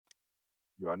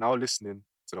You are now listening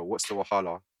to the What's the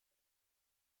Wahala,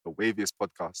 the waviest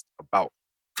podcast about.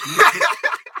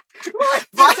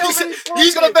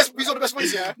 He's got the best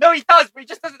voice, yeah. No, he does, but he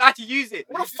just doesn't know how to use it.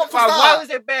 What the fuck was Why that? was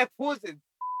there bare pausing?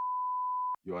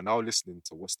 You are now listening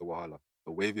to What's the Wahala,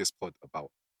 the waviest pod about.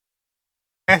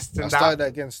 Best I and started that. that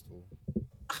against.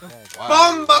 Bomba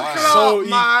Wow. clock, So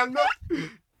man.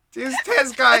 This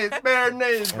test guy is bare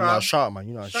names, I'm man. not shout, man.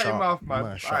 You know, Shut your mouth,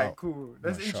 man. Shout. Alright, cool.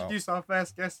 Let's Man, shout. introduce our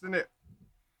first guest, innit?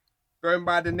 Going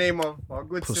by the name of our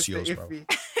good Pussy sister bro.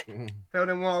 Iffy. Tell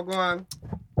them what go on.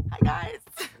 Hi guys.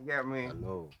 You get me?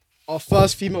 Hello. Our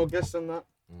first female guest on that.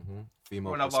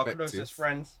 Female One of our perspective. closest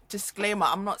friends. Disclaimer: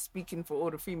 I'm not speaking for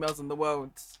all the females in the world.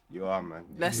 You are, man.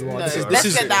 Let's You are. no, This is- let's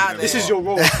this get is- down This there. is your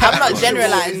role. I'm not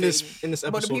generalizing. in this But the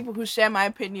episode. people who share my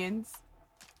opinions,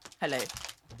 hello.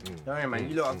 Don't worry, man.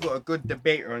 You lot have got a good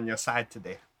debater on your side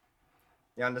today.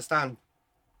 You understand?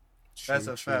 That's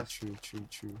a first.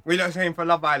 True. We not saying for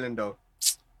Love Island, though.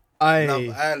 Love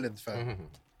Island, fam.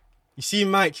 You see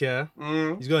Mike here?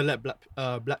 Mm. He's gonna let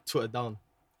Black Twitter down.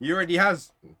 He already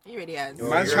has. He really has. Yo,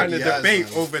 Man's he trying to already has, debate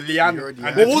man. over He Leanne. already and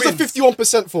has. the What was the twins.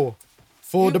 51%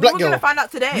 for the black We're girl? gonna find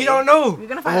out today. We don't know. We're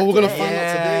gonna find Oh, out we're gonna today. find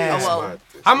out today. Oh, well. Mad.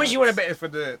 It's How much mad. you want to bet it for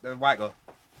the white girl?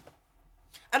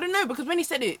 I don't know because when he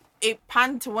said it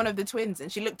panned to one of the twins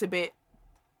and she looked a bit.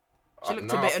 She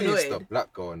looked a I bit think it's the annoyed.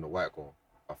 black girl and the white girl.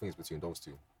 I think it's between those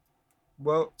two.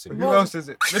 Well, So who Well- else is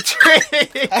it? The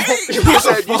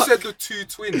twins. you said the two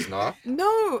twins, nah?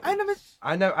 No, I never.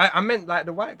 I know. I meant like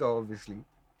the white girl, obviously.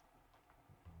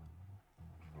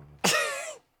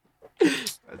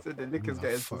 I said the liquor's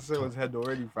getting to someone's head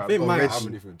already, fam. I think Mike- I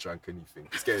haven't even drank anything.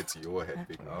 It's getting to your head,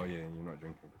 big Oh man. yeah, you're not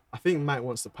drinking. I think Mike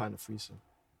wants to pan a threesome.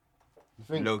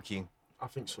 Low key. I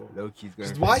think so. Low key's going.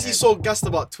 'Cause for why the is he head. so gassed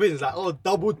about twins? Like, oh,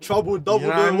 double trouble, double You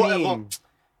know game, what I whatever. mean?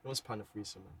 He wants to pan a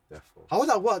threesome, man. Therefore. How would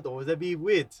that work though? Would that be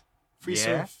weird?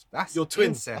 Threesome. Yeah, with that's your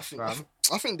twins. incest, fam.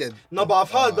 I think they're. No, but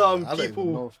I've heard I don't people.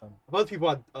 even know, fam. I've heard people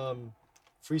had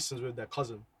threesomes with their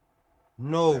cousin.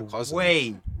 No Their cousin.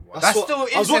 way. What? That's what- still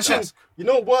I was watching. incest. You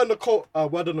know, word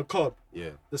on the cob, Yeah,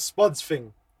 the Spuds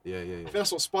thing. yeah. I think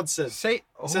that's what Spud said. Say,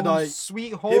 said, oh,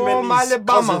 sweet Him home and his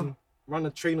Alabama. cousin ran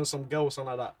a train on some girl or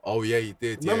something like that. Oh yeah, he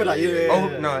did. Remember that? Yeah.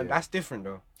 Oh no, that's different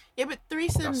though. Yeah, but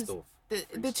That's threesomes. still.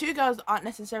 The two girls aren't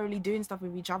necessarily doing stuff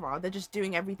with each other. They're just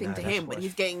doing everything Nah, to that's him, but what-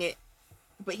 he's getting it.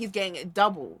 But he's getting it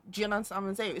double. Do you understand what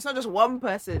I'm saying? It's not just one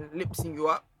person lipsing you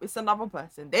up. It's another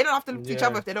person. They don't have to lip to each Yeah.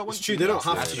 other if they don't want It's true, to. they don't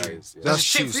have Yeah, to. that is, yeah. That's That's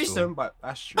shit true still. threesome, but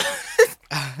that's true.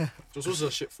 It was also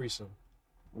a shit threesome.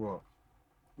 What?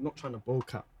 I'm not trying to bowl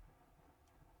cat.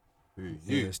 Who? Yeah,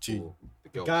 You? it's G. Or the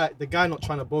The girls? guy not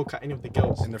trying to bowl cat any of the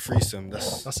girls. In the threesome,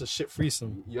 that's. That's a shit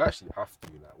threesome. You actually have to.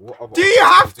 Like, what other Do you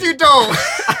options have do to though?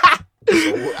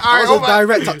 So what- I Alright, was a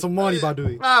direct up to Marley by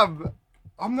doing. Fam,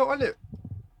 I'm not on it.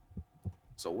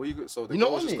 So what you? So the You know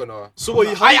girl's what just I mean? gonna. So what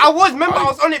you? I was. Remember, I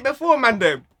was on it before, man.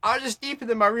 Though I was just deep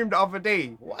in my room the other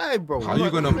day. Why, bro? How you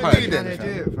gonna What pan do it? then, Gonna fam?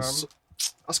 do it, fam. So-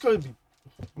 That's gonna be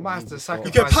I might have to can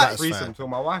sacrifice pat- that threesome to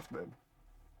my wife, then.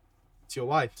 to your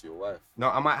wife. To your wife. No,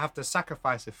 I might have to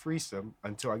sacrifice a threesome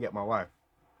until I get my wife.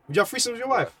 Would you have threesomes with your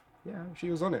wife? Yeah, she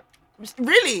was on it.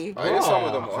 Really? I hear some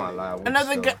of them I are can't on lie. I it. would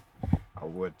Another still. guy. I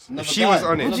would. Another If she guy. was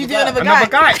on it. Would you do guy. another Another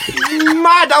guy? guy.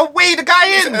 Mad, I'll weigh the guy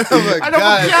in. Another Another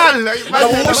guy. girl. Like,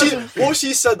 No, man, what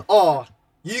she said, oh,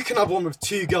 you can have one with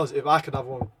two girls if I could have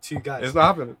one with two guys. It's not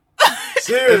happening.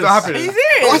 serious. It's not Are happening. you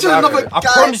serious? Why do another I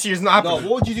guy? promise you, it's not No, happening.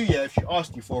 what would you do, yeah, if she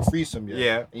asked you for a threesome, yeah?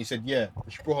 Yeah. And you said, yeah,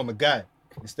 but she brought home a guy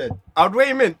instead. I'd weigh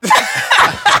him in.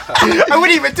 I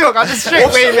wouldn't even talk. I'd just straight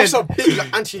weigh him in. What's a big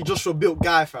like, Anthony Joshua built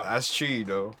guy, fam? That's true,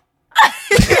 though.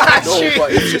 No,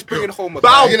 but if she's bringing home a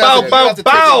Bow, guy, bow, then- bow, if she's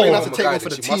bow. bringing You're home gonna have to a take guy, one for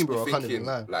then the she must team, be bro. I can't thinking, even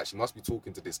lie. like she must be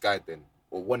talking to this guy then,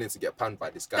 or wanting to get panned by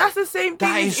this guy. That's the same thing.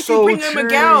 That is if so you bring him a true.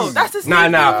 girl, that's the same Nah,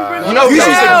 thing. nah. If you bring You him know, a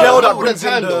usually it's the girl. girl that All the brings in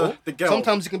time, though. the girl.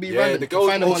 Sometimes it can be Yeah, random. the You can girls.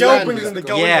 find them the girl online, brings bro. in the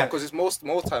girl. Yeah. because it's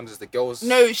more times it's the girls.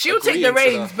 No, she'll take the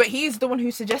agreeing to reins, but he's the one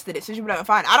who suggested it. So she'll be like,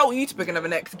 fine, I don't want you to pick another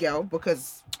next girl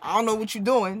because I don't know what you're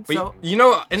doing. But So you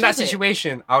know, in that Choose it.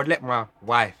 situation, I would let my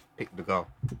wife pick the girl.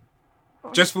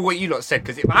 Just for what you lot said,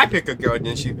 because if I pick a girl,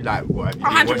 then she'd be like, "What? You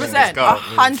been watching this 100%, girl?"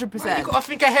 100%. You gotta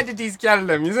think ahead of these girls,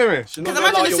 you see me? She's not Because gonna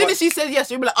imagine allow as your soon wife- as she says yes,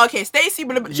 you'll be like, okay, Stacey, she'll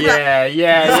be like,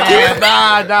 Yeah.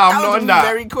 Nah, I'm that not was on that.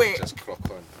 very quick. Just clock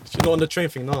on. She's not on the train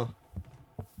thing, no.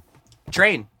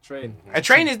 Train. Train. A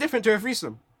train is different to a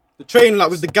threesome. The train, like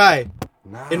with the guy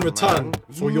Nah, in return man.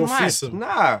 for You your mad? threesome.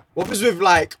 Nah, What was with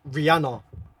like Rihanna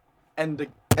and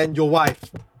your wife?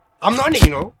 I'm not on it,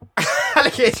 you know.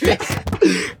 Look at this.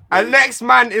 A next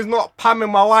man is not pamming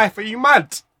my wife. Are you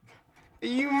mad? Are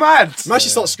you mad? Man, she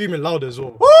starts screaming loud as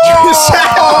well.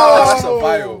 Oh, that's a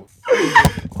viral.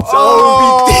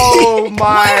 Oh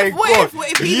my god!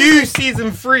 what if he You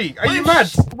season 3? Are you mad?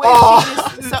 What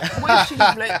if she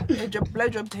just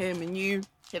blowjobbed him and you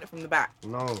hit it from the back?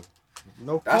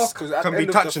 No, That's cock because at can the be end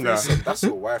of the touching her. threesome, that's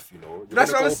your wife, you know. You're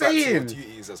That's gonna what I'm go back to your saying.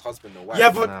 duties as husband and wife.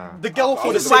 Yeah, but Nah. the girl for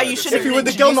the This is why same. you If shouldn't you were the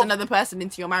introduce girl not- another person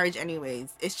into your marriage anyways.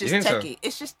 It's just You think so? techie.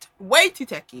 It's just way too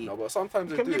techie. No, but sometimes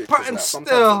they Can do be it. 'cause, putting like,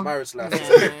 sometimes still. the marriage life is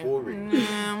a bit boring. That's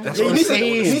Yeah, what you I'm need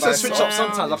saying. to Spice switch it up up.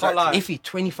 sometimes. I can't lie. Iffy,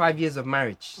 25 years of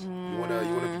marriage. You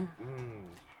wanna.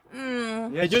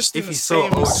 Yeah, just If the he's so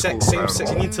same old sex, school, same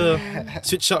sex. You need to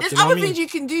switch up. There's You know other what I mean? things you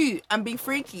can do and be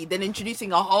freaky than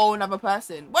introducing a whole other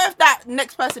person. What if that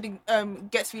next person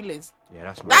gets feelings? Yeah,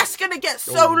 that's That's gonna get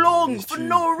so long it's for true.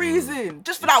 no reason,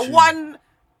 just for It's that true. 1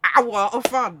 hour of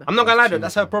fun. I'm not gonna lie though,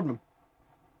 that's her problem.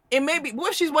 It may be.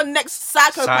 What if she's one next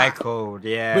psychopath? Psycho,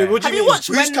 yeah. Wait, what do Have you you mean? watched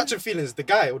Who's when- catching feelings? The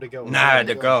guy or the girl? Nah,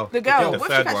 the girl. The girl. The What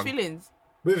if she third catch one. feelings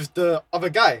With the other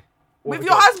guy. Or with the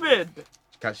your girl? husband?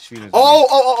 Catches feelings.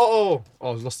 Oh, I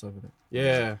was lost over there.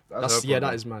 Yeah, That's her that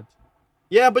problem. is mad.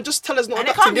 Yeah, but just tell us not And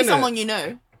it adapting, can't be innit? someone you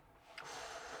know.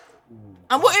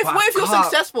 And what if But you're can't-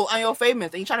 successful and you're famous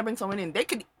and you're trying to bring someone in? They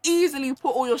could easily put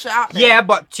all your shit out there. Yeah,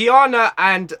 but Tiana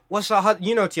and what's her?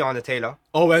 You know Tiana Taylor.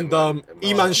 Oh, and Iman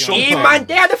Shumpert. Hey man,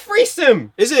 they had a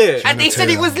threesome, Is it? and they said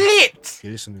it was lit.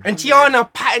 You listen. And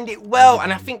Tiana patterned it well,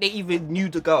 and I think they even knew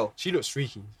the girl. She looks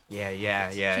freaky. Yeah. She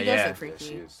does look Yeah, freaky.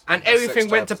 she is. And Her everything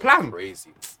sex went to drives are plan. Crazy.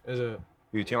 Is it?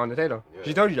 Who, Tiana Taylor? Yeah.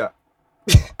 She told you that.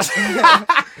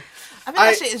 I think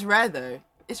that shit is rare though.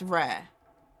 It's rare.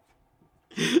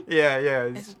 Yeah.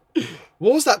 It's-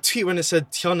 What was that tweet when it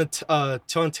said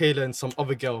Tiana Taylor and some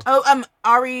other girl? Oh,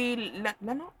 Ari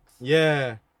Lennox.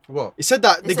 Yeah. What? It said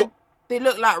that They, said they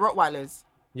look like Rottweilers.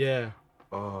 Yeah.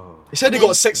 Oh. It said they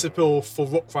got a sex appeal for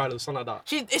Rottweiler or something like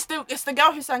that. It's the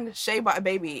girl who sang "Shea Butter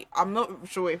Baby." I'm not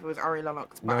sure if it was Ari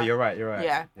Lennox. But No, you're right.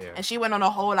 Yeah. And she went on a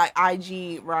whole like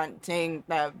IG rant saying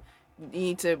that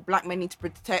black men need to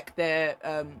protect their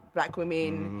black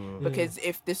women because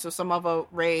if this was some other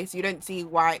race, you don't see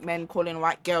white men calling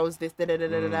white girls this da da da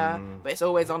da da da, but it's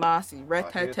always on us. I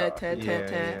hear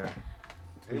that.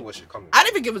 Hey, what's she coming? I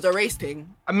didn't think it was a race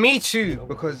thing. Me too,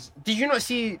 because did you not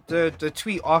see the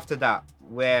tweet after that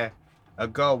where a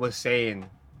girl was saying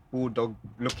bulldog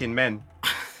looking men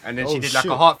and then she Oh, did like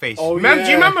shit. a heart face. Oh, Do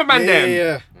you remember man them?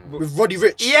 Yeah. With Roddy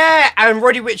Rich. Yeah, and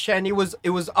Roddy Rich, and it was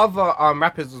other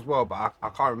rappers as well, but I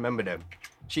can't remember them.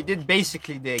 She did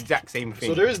basically the exact same thing.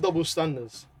 So there is double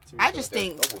standards. to be I fair. just There's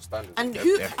think, double standards. and Yeah,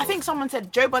 who I definitely. think someone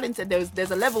said Joe Budden said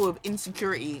there's a level of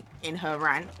insecurity in her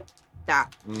rant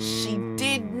that she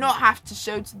did not have to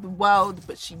show to the world,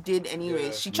 but she did anyways.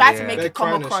 Yeah. She tried to Yeah. make They're it come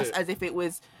crying and across shit. as if it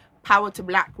was power to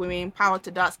black women, power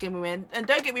to dark skinned women. And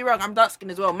don't get me wrong, I'm dark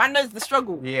skinned as well. Man knows the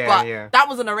struggle. Yeah, but yeah. that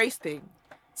wasn't a race thing.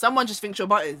 Someone just thinks you're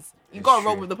butters. You It's gotta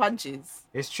roll true. with the punches.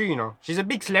 It's true, you know. She's a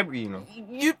big celebrity, you know.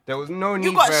 You There was no need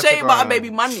you for got her to Shea go Butter around. Baby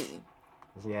money.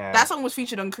 Yeah. That song was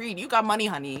featured on Creed. You got money,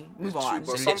 honey. Move It's true, on.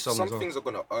 but It's a lit some song as well. things are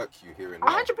gonna irk you here and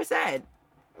 100%.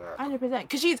 there. 100%.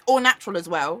 Because she's all natural as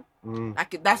well. Mm.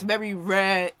 Like that's very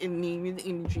rare in the music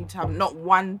industry to have not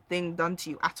one thing done to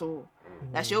you at all.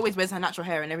 Like she always wears her natural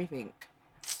hair and everything.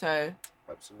 So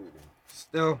Absolutely.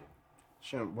 Still,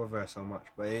 shouldn't bother her so much,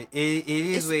 but it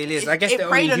is what it is. I guess it they're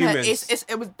only preyed on her.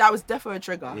 humans. That was definitely a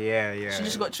trigger. Yeah. She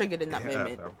just got triggered in that Yeah,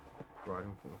 moment. fam. Bro, I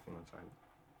don't think nothing on time.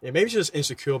 Yeah, maybe she's just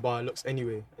insecure about her looks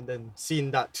anyway. And then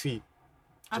seeing that tweet.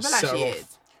 I just feel like set she her off.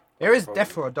 is. There is Probably.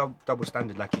 definitely a double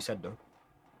standard, like you said, though.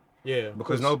 Yeah.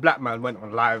 Because no black man went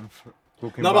on live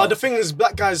talking No, about... but the thing is,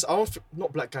 black guys,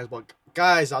 not black guys, but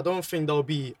guys, I don't think they'll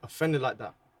be offended like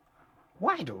that.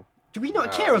 Why, though? Do we not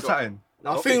Nah, care we or don't- something?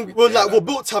 I don't think think we we're care like like we're that.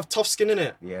 built to have tough skin in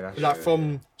it, Yeah, that's like true.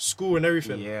 from school and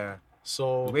everything. Yeah.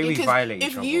 So The way we Because violate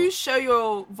each if other. you show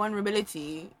your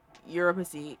vulnerability, you're a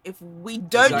pussy. If we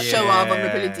don't Exactly. show our Yeah.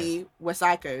 vulnerability, we're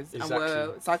psychos and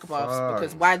we're psychopaths.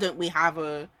 Because why don't we have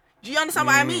a? Do you understand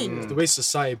what I mean? it's the way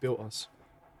society built us.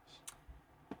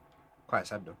 Quite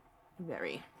sad, though.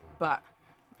 Very, but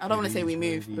I don't want to say we is what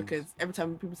move it is. because every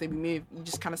time people say we move, you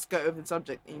just kind of skirt over the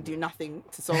subject and you do nothing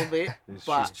to solve it. It's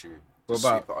but It's true. What Just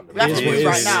about- sweep it under we have It to is what move it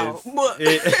right is. now.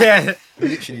 But Yeah. You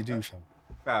literally do, fam.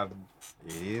 Fam,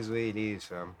 it is what it is,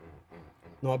 fam.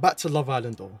 No, back to Love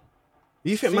Island though. Do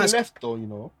you think Thing man's left though, you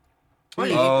know.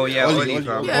 Ollie. Oh, yeah, Ollie, Ollie, Ollie,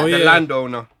 fam. Ollie. Yeah. Oh, The yeah.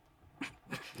 landowner.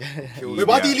 Wait,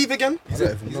 why did he leave again? He's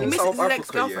in He misses South his Africa,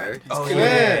 ex-girlfriend. yeah. Oh, He's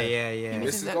yeah, killing it. yeah, He yeah. misses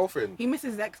his Misses girlfriend. he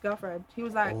misses his ex-girlfriend. He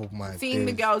was like Oh my seeing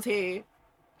the days. girls here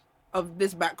of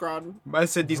this background. Man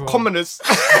said these Bro. commoners.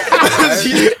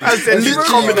 I said these Literally.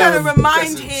 commoners. Kind of remind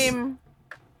Peasants. him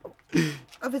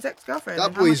of his ex-girlfriend. That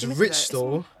and how boy much is he misses rich her.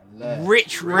 though.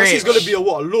 Rich, Unless he's rich. gonna be a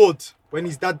lord. when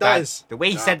his dad That- dies. the way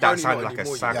he Nah, said that apparently sounded not like a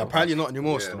anymore, psycho. Yeah, apparently not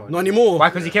anymore. Yeah, Still, Not anymore. Why?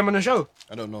 Because he came on the show.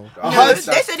 I don't know. I No, heard they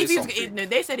that said did if he was, something. no,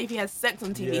 they said if he has sex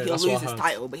on TV, Yeah, he'll that's what lose I his heard.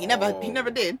 title, but he never Oh.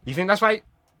 did. You think that's why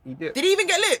he did? Did he even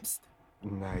get lips?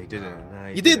 No, he didn't. No,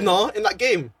 He did no in that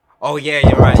game. Oh yeah,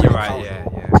 you're right. You're right. Count, Yeah,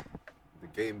 though. yeah. The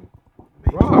game.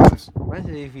 Bro,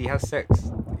 imagine if he has sex,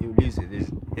 he'll lose it. His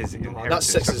That inheritance,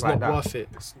 sex stuff is like not that. worth it.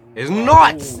 It's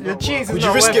not. The cheeks is Would not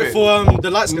you risk worth it for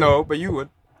the light skin? No, but you would.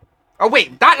 Oh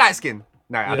wait, that light skin.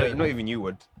 No, I Yeah. don't. Not even you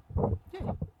would.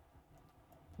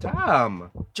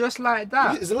 Damn, just like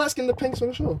that. Is the light skin the pinks on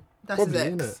the show? That's Probably,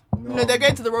 his innit? ex. No, they're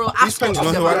going to the Royal Ascot. depends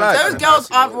on who I together. like. Those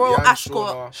girls aren't Royal Leanne,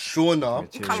 Ascot.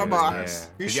 Shauna. Calabar. Yeah.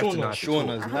 Who's You have to know Shauna? how to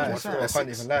Shauna's talk. nice. I can't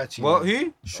even lie to you. What?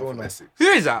 Who? Shauna. Essex. Who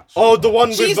is that? Oh, the one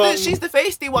with She's the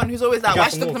feisty one who's always like, why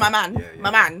she talking to my man? Yeah, yeah.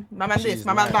 My man this, She's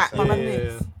my man nice. that, my man Yeah,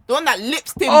 this. yeah. The one that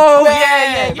lips him. Oh way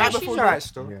yeah, yeah. right She's before alright the-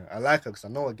 still. Yeah, I like her because I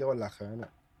know a girl like her, innit?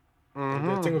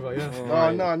 the thing with her,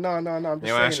 yeah. No. I'm just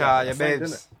You wanna saying shout out like, your a friend,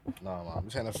 babes? innit? No, man, I'm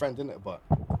just saying a friend, innit? But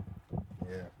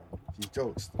yeah, she's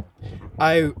jokes.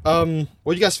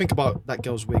 What do you guys think about that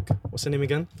girl's wig? What's her name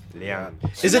again? Leanne.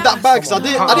 Is it that bad? Cause I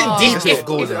didn't deep If,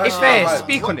 it. if fair,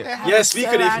 speak on it. Yeah, speak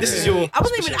on it. If this is your. I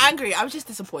wasn't even angry. I was just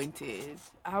disappointed.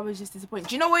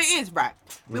 Do you know what it is, right?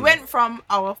 We went from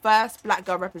our first black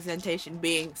girl representation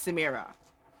being Samira.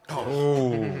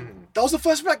 That was the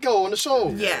first black girl on the show.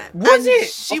 Yeah. Was And it?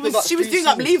 She After was that she was three doing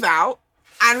up seasons. Leave Out,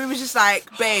 and we was just like,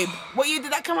 babe, what year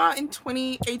did that come out? In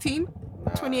 2018?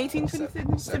 2018,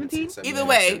 2017? 17, Either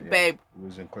way, yeah. babe, It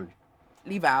was in college.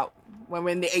 Leave Out when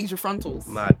we're in the age of frontals.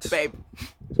 Mad. Babe.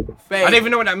 I don't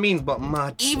even know what that means, but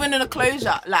mad. Even in a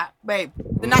closure, like, babe,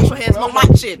 the natural hair's not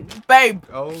matching, babe.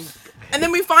 Oh. And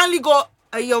then we finally got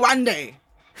a Yowande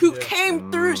who Yeah.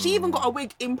 came through. She even got a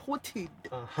wig imported,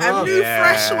 Uh-huh. a new Yeah.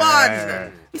 fresh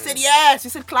one. He said yes. He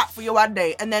said clap for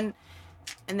Yowande, and then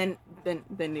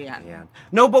Leanne. Yeah.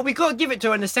 No, but we gotta give it to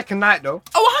her in the second night though.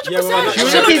 Oh, 100%. Yeah, well, She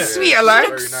was Yeah. looking Yeah. sweet, She alive.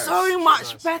 looks Very nice. so much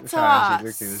Nice. better.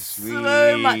 She's looking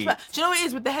So much sweet. better. Do you know what it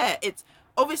is with the hair? It's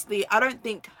obviously I don't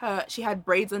think she had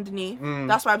braids underneath.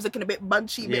 That's why I was looking a bit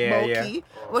bunchy, a bit Yeah, bulky.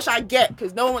 Which I get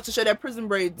because no one wants to show their prison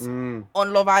braids Mm.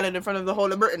 on Love Island in front of the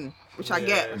whole of Britain, which I Yeah,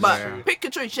 get. But yeah. pick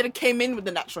your choice. Should have came in with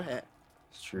the natural hair.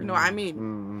 It's true. You know what I mean?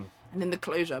 Mm. And then the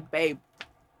closure, babe.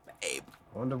 I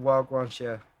wonder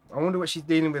I wonder what she's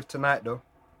dealing with tonight though.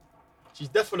 She's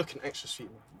definitely looking extra sweet,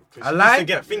 man. 'Cause I she like- needs to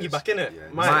get a thingy back in it. Yeah,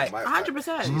 Mike.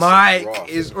 100%. Mike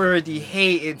is already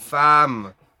hated,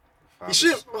 fam. He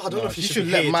should. I don't know if he You should should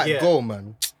be let hated Mike yet. go,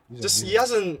 man. Just he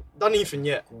hasn't done anything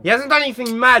yet. He hasn't done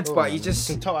anything mad, but he You just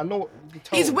can tell. I know. You can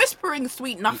tell. He's whispering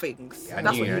sweet nothings. Yeah, I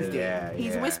That's knew what it, he's doing. yeah,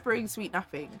 He's yeah. whispering sweet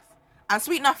nothings. And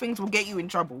sweet nothings will get you in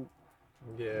trouble.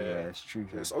 Yeah. Yeah, it's true.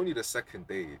 It's only the second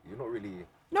day. You're not really.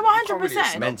 No, you can't really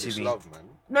 100%. Meant to establish be. love, man.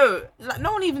 No, like,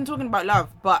 no one even talking about love,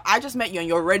 but I just met you and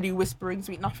you're already whispering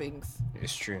sweet nothings.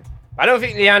 It's true. I don't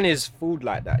think Leanne is fooled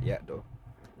like that yet, though.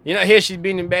 You know, here she's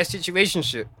been in bad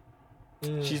situationship.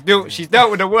 She's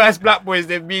dealt with the worst black boys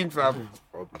they've been, fam.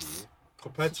 Probably.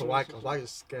 Compared to white girls, white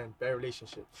is getting bare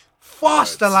relationships.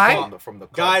 Faster, like. From the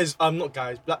club. Guys, not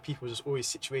guys. Black people just always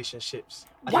situationships.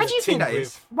 I Why had do you a think thing that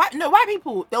is? White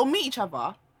people, they'll meet each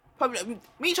other. Probably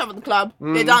meet each other at the club.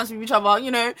 They dance with each other. You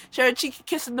know, share a cheeky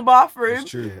kiss in the bathroom.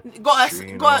 true. Got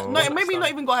True, no, maybe not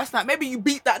even got a snap. Maybe you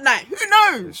beat that night. Who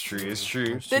knows? It's true, it's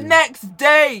true. The next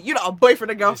day, you know, a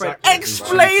boyfriend and girlfriend. Exactly.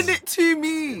 Explain it to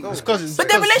me. It's because But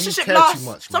their relationship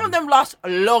lasts. Some of them last a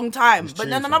long time, It's but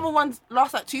true, then fam. another one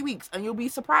lasts like 2 weeks, and you'll be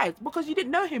surprised because you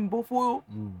didn't know him before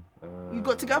you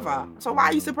got together. So why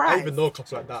are you I surprised? even know a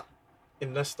couple like that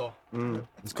in Leicester.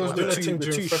 It's because Doing the a thing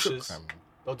two during shook, freshers. fam.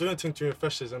 They're doing a thing during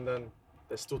freshers and then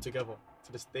they're still together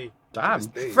to this day. Damn. this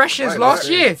day. Freshers Right, last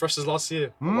right. year. Freshers last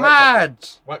year. Mad.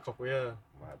 White couple, yeah.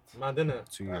 Mad. Man, didn't it?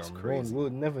 Too That's young. crazy.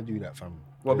 We'll never do that, fam.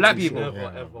 What, We're black too people? shook,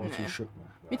 Never, yeah, ever. we're too shook, man.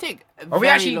 We take a Are we very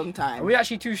actually long time. Are we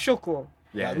actually too shook or?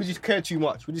 Yeah, we just care too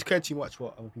much. We just care too much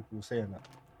what other people are saying. That.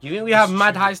 Do you think we have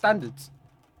mad high standards?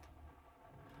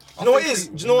 You know what it think is?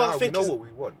 we- Do you know what I we think know is- what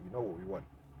we want. We know what we want.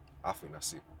 I think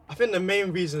that's it. I think the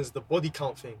main reason is the body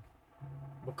count thing.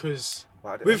 Because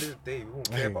But at the With- end of the day, we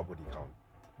won't care about body count.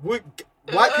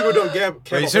 white people don't care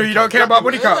Wait, about so body you don't count. care about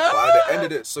body count? But at the end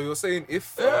of it, so you're saying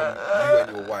if you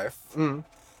and your wife, Mm.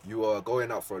 you are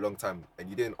going out for a long time and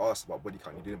you didn't ask about body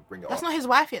count, you didn't bring it That's up. not his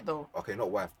wife yet, though. Okay, not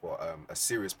wife, but a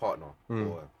serious partner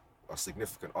or a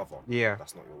significant other. Yeah.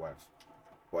 That's not your wife.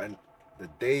 But in the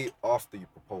day after you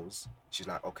propose, she's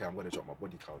like, okay, I'm gonna drop my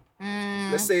body count.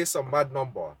 Let's say it's a mad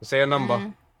number, Say a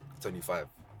number. 25.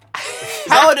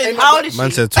 How old is she?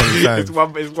 Man said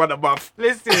 25. It's one above.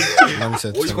 Listen. Man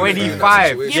said What you 25. 25.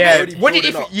 Situation. Yeah. Already What did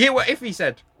building if up. you hear what if he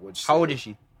said? What'd you How say? old is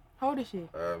she? How old is she?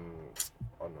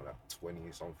 I don't know, like 20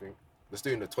 something. Let's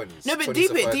do in the 20s. No, but 20s deep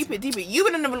to 30. it. You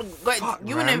would have never got.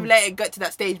 You would have let it get to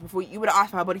that stage before you would have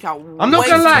asked for her body count. I'm not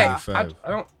gonna lie. sooner. I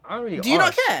don't really. Do you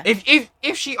not ask. care?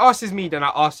 If she asks me, then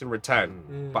I ask in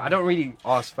return. But I don't really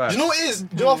ask first. Do you know what it is?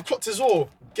 Do you know I've clocked as well?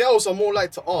 Girls are more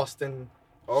like to ask than.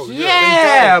 Oh,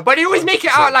 Yeah, but they always make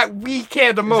it out like we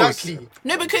care the most. Exactly.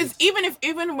 No, because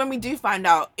even when we do find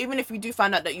out, even if we do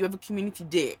find out that you have a community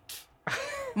dick,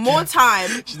 more time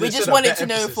we just just said wanted that to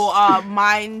know emphasis. for our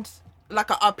mind,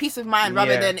 like our peace of mind,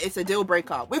 rather Yeah. than it's a deal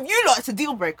breaker. With you lot, it's a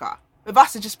deal breaker. With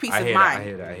us, it's just peace I of hear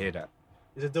mind. that. I hear that.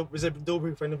 Is it a deal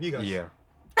breaker for any of you guys? Yeah.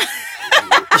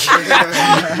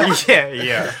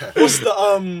 yeah. What's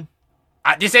the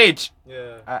At this age.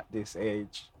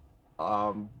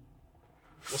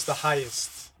 What's the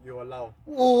highest you allow?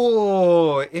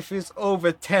 Oh, if it's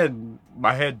over 10,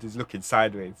 my head is looking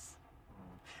sideways.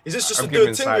 Is this just I'm to do a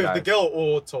giving thing side with the eye. girl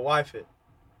or to wife it?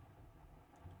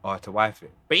 Or to wife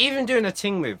it. But even doing a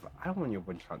thing with, I don't want your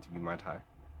body count to be mad high.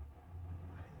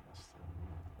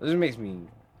 It just makes me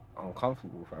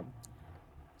uncomfortable, fam.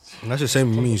 And that's the same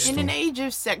with me. In Still. an age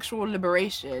of sexual You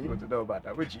liberation, wouldn't know about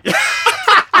that, would you?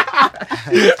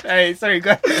 Hey, sorry,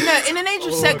 go ahead. no, in an age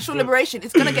of sexual liberation,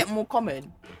 it's gonna get more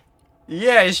common,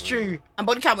 Yeah, it's true. and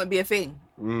body count won't be a thing.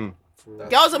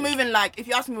 Girls are moving like, if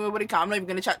you ask me my body count, I'm not even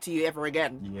gonna chat to you ever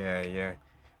again. Yeah.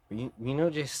 But you know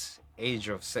this age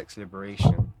of sex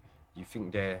liberation, you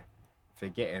think they're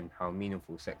forgetting how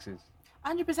meaningful sex is?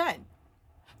 100%.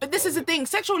 But this is the thing: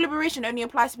 sexual liberation only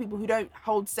applies to people who don't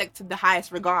hold sex to the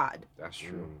highest regard. That's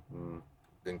true.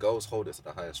 Then girls hold it to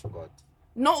the highest regard.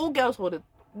 Not all girls hold it.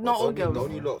 Not all girls.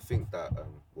 Don't you lot think that,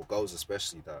 well, girls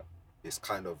especially, that it's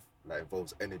kind of like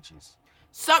involves energies?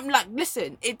 Something like,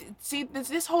 listen, see, there's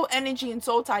this whole energy and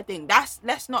soul tie thing.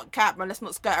 Let's not cap and let's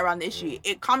not skirt around the issue.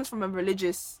 It comes from a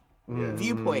religious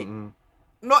viewpoint.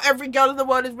 Not every girl in the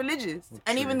world is religious,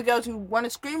 and even the girls who want to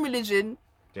scream religion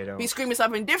They don't. be screaming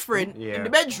something different in Yeah. the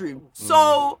bedroom.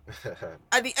 So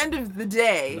at the end of the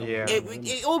day, Yeah.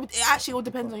 it actually all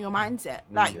depends on your mindset.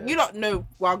 Like you don't know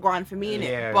what going for me in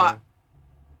it, Yeah. but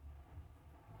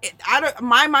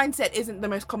my mindset isn't the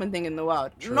most common thing in the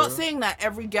world. I'm not saying that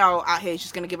every girl out here is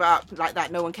just gonna give it up like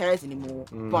that. No one cares anymore,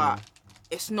 but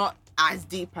it's not as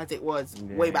deep as it was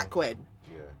way Yeah. back when.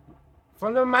 Yeah.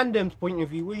 From the mandem's point of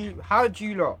view, how do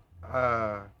you lot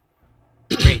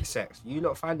rate sex? You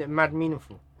lot find it mad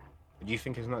meaningful? Or do you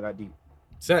think it's not that deep?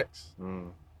 Sex?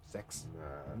 Sex.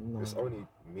 Nah, it's only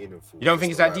meaningful. You don't if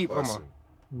think it's the that right deep, Omar? person.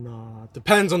 Nah.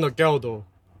 Depends on the girl though.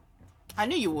 I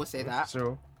knew you would say that.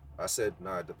 So, I said,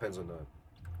 nah, it depends on the,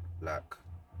 like,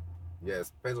 yeah,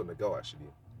 it depends on the girl, actually.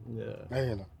 Yeah. I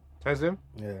hear that. tells him.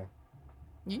 Yeah.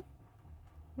 You?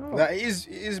 No. That it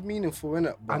is meaningful,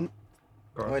 innit? But And-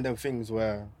 Go on. one of them things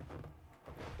where,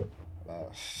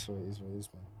 so it is what it is,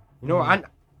 man. You know, and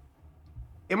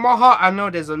in my heart, I know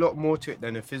there's a lot more to it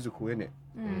than the physical, innit?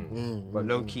 But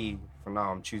low key, for now,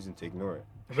 I'm choosing to ignore it.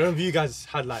 Have any of you guys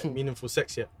had like meaningful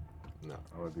sex yet? No.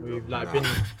 I'm gonna be real. We've like Nah. been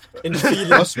in the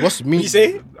feelings. What's You meaningful?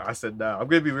 say? I said nah. I'm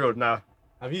gonna be real now.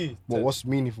 Have you? What's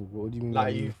meaningful? What do you mean? by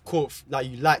Like you meaningful? caught, like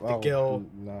you like the Wow. girl.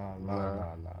 Nah.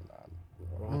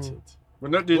 Granted. We're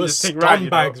not doing We're this thing right, you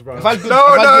know? scumbags, bro. If I had good, No,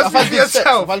 if I no, had good- if I had speak for good sex,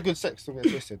 yourself. if I had good sex, don't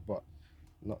get twisted, but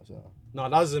not so. No, that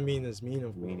doesn't mean it's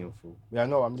meaningful. Meaningful. Yeah,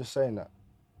 no, I'm just saying that.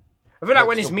 I feel like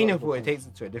when That's it's the meaningful, point. it takes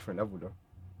it to a different level, though.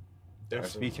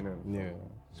 Definitely.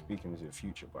 Speaking to the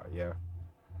future, but yeah,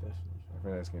 Definitely. I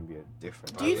think that's gonna be a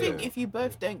different. Do you Yeah. think if you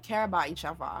both don't care about each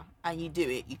other and you do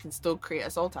it, you can still create a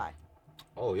soul tie?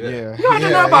 Oh, yeah. Yeah. No, I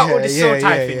don't know about all this soul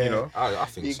tie thing, you know. I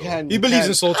think You so. can. He believes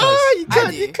in soul ties. You I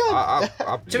can. do. You can. I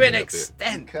believe To an in it a bit.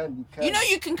 extent. You can. You know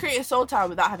you can create a soul tie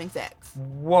without having sex.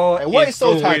 What, Hey, what is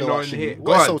soul tie going though, on actually? here? What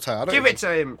Go is on. soul tie? I don't Give it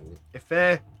to him. If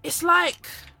they're It's like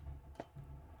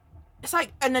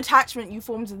an attachment you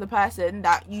form to the person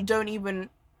that you don't even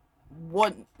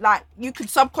want. Like you could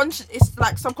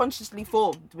subconsciously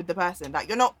formed with the person. Like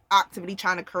you're not actively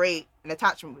trying to create an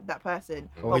attachment with that person,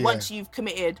 Oh, but yeah. once you've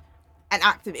committed an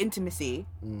act of intimacy,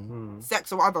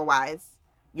 sex or otherwise,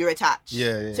 you're attached.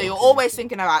 Yeah. So you're always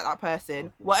thinking about that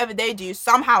person. Whatever they do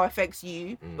somehow affects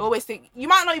you. You always think you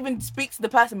might not even speak to the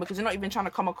person because you're not even trying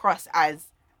to come across as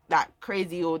like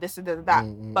crazy or this or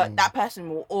that. But that person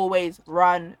will always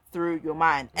run through your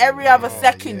mind. Every other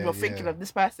second yeah, you're thinking yeah. of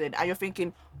this person and you're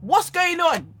thinking, what's going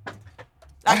on? I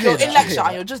Like hear you're that, in I lecture hear and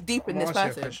that. you're just deep in this I'll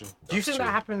ask you a person. question. Do you think true.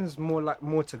 that happens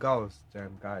more to girls than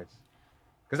guys?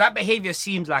 Because that behavior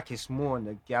seems like it's more on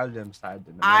the girldom side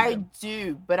than the I mandem.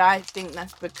 do, but I think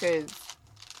that's because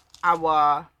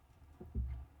our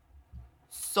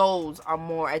souls are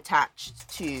more attached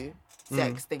to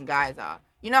sex than guys are.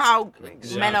 You know how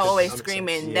Yeah, men are that always makes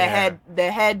screaming sense.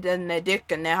 their head and their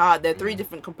dick and their heart. They're three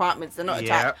different compartments. They're not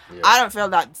attached. Yeah. I don't feel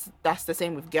that's the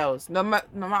same with girls. No matter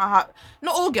how,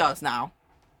 not all girls now,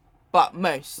 but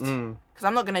most. Because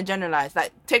I'm not gonna generalize.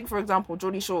 Like take for example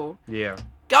Geordie Shore. Yeah.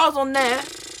 Girls on there,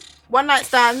 one night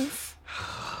stands.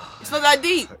 It's not that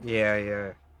deep.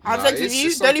 Yeah. I have Nah, sex with it's you.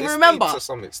 just Don't some- even it's remember. deep to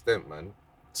some extent, man.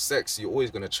 Sex, you're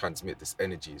always gonna transmit this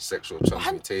energy, sexual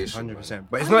transmutation. 100%.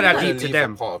 But it's not that Man. deep And to leave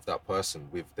them. a part of that person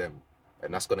with them,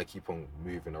 and that's gonna keep on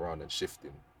moving around and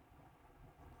shifting.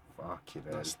 Fuck you,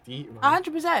 That's deep, man.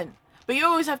 100%. But you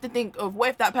always have to think of what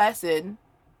if that person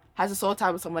has a soul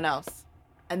tie with someone else,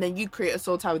 and then you create a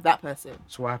soul tie with that person.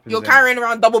 So what happens You're then? carrying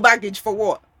around double baggage for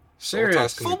what? Serious.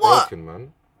 Sometimes can For be what? broken,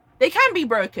 man. They can be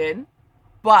broken,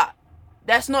 but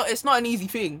it's not an easy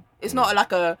thing. It's not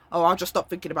like I'll just stop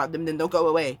thinking about them, then they'll go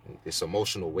away. It's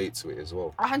emotional weight to it as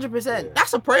well. 100%. Yeah.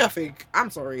 That's a prayer thing. I'm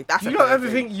sorry. That's You a don't prayer ever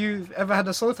thing. think you've ever had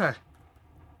a soul tie?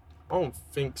 I don't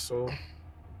think so.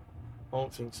 But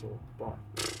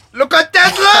Look at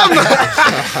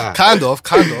that Kind of.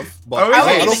 But Oh,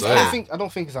 is I, it? I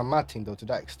don't think it's a mad thing though to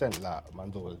that extent. Like my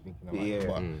daughter was thinking about Yeah. it.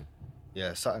 But Mm.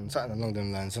 yeah, something along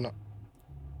them lines, innit?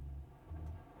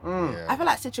 Mm. Yeah. I feel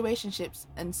like situationships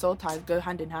and soul ties go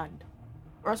hand in hand.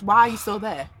 Or else, why are you still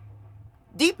there?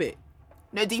 Deep it.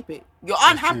 No, deep it. You're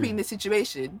unhappy true. in the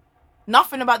situation.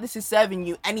 Nothing about this is serving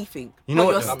you anything. You know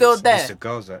but what? you're still It's there. the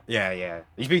girls that. Yeah.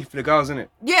 You speaking for the girls, isn't it?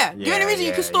 Yeah. The only reason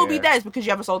you can still be yeah. there is because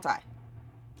you have a soul tie.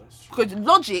 that's true. Because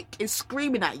logic is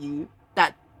screaming at you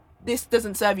that this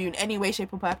doesn't serve you in any way,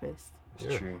 shape, or purpose.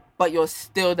 Yeah. True. But you're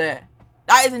still there.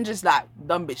 That isn't just like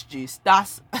dumb bitch juice.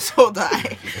 That's a soul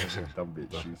tie. Dumb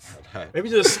bitches. Maybe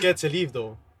they're just scared to leave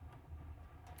though.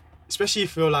 Especially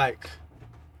if you're like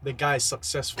the guy is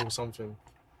successful or something.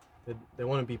 They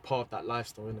want to be part of that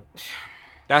lifestyle, innit?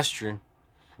 That's true.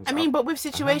 I mean, but with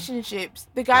situationships,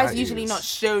 the guy's That usually is- not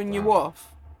showing you that.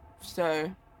 off.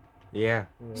 So Yeah.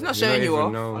 he's not You showing don't you even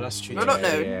off. know. Oh, that's true. You're not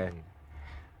known. Yeah.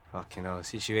 Fucking hell,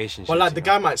 situation. But like the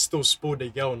guy might still spoil the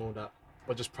girl and all that,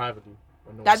 but just privately.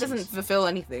 when no That one doesn't sees. fulfill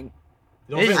anything.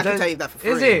 You don't Is think- I can that- tell you that for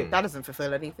free. is it? That doesn't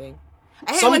fulfill anything.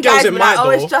 I hate Some when girls guys it be like, might, "Oh,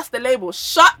 it's though. just the label."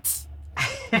 Shut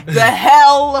the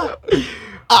hell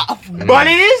up. But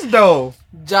it is though.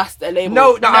 Just a label.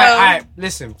 No. I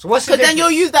listen. So what's the Because then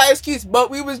difference? you'll use that excuse. But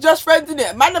we was just friends in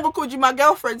it. Man never called you my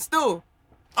girlfriend. Still.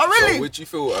 Oh really? So would you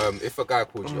feel if a guy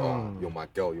called you, "Oh, you're my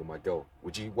girl,"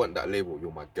 would you want that label?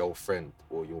 You're my girlfriend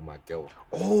or you're my girl?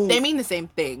 Oh. They mean the same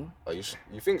thing. Are you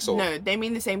you think so? No, they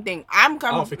mean the same thing. I'm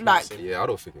kind don't of think it like. means the Yeah, I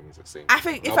don't think it means the same. I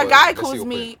think if No, a but guy let's see calls your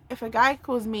me, point. if a guy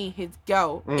calls me his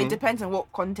girl, it depends on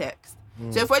what context.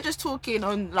 So if we're just talking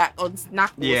on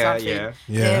Snap or Yeah, something,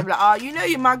 yeah. they'll be like, "Oh, you know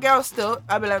you're my girl still."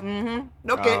 I'll be like, okay.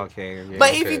 Oh, okay. Yeah. But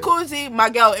if he okay. calls it my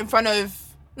girl in front of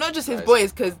not just his Nice.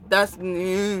 boys, because that's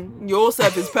your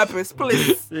service purpose,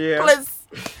 please, Yeah. please.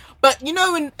 But you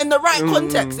know, in the right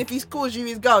context, if he calls you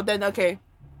his girl, then okay,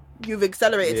 you've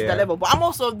accelerated to Yeah. that level. But I'm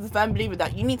also the firm believer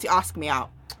that you need to ask me out.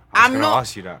 I was I'm gonna not.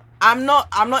 ask you that. I'm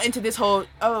not into this whole.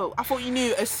 Oh, I thought you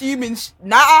knew. Assuming.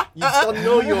 Nah. You don't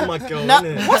know you're my girl, Nah,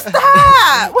 innit? what's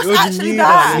that? What's You already actually knew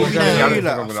that? that. Yeah, I don't think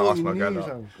No, I'm gonna ask my girl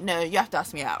that. no, you have to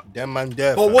ask me out. Them man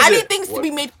there. But fam. what- I Was need it- things to what-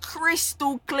 be made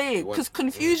crystal clear What- because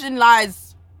confusion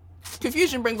lies.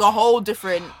 Confusion brings a whole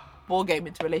different ball game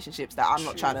into relationships that I'm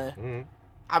not trying to. Mhm.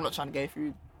 I'm not trying to go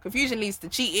through. Confusion leads to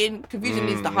cheating. Confusion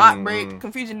leads to heartbreak.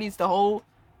 Confusion leads to whole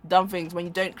dumb things when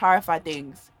you don't clarify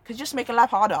things. Because you just make life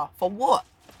harder. For what?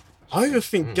 I don't even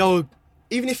think girl.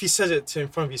 Even if he says it to in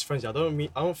front of his friends, I don't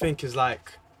think it's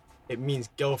like it means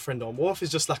girlfriend or more. If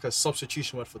it's just like a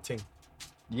substitution word for ting.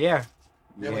 Yeah.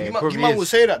 Yeah, Yeah, but it you probably might is. would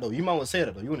say that though. You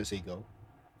wouldn't say girl.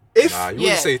 If Nah, you Yeah.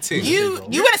 wouldn't say ting. You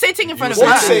gonna say ting in front of You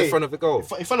What would you say say? in front of the girl.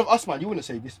 In front of us, man, you wouldn't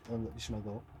say this. This is my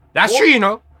girl. That's What? true, you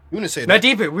know. You wouldn't say No, that.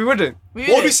 deep it. We wouldn't. We What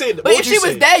would wouldn't. we say? But What if would she you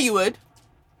was say? there, you would.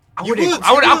 I You wouldn't. would,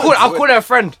 I would. you I'll would. call her a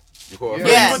friend. You got a Yeah. friend.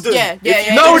 Yeah, wouldn't. yeah, yeah,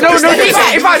 yeah. No, yeah. no, He's no, right, deep he's it.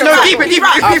 right, If I he's no right, deep it, he's deep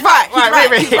right, it. he's If right, I he's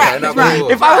right, he's right, Yeah, he's right. no,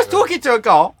 if I was talking to a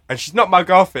girl and she's not my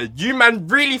girlfriend, you man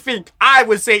really think I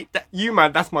would say that you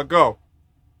man that's my girl?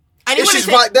 And he If wouldn't she's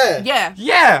say- right there. Yeah,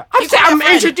 Yeah, You call her I'm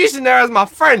friend. introducing her as my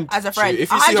friend. as a friend.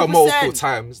 If you see her multiple 100%.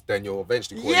 times, then you'll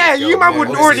eventually call Yeah, it a you girl. man Yeah, would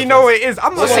honestly, already know friends. what it is.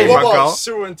 I'm not What saying about my girl.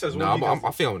 Cyril and Tez? No, What do you guys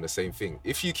I think I'm on the same thing.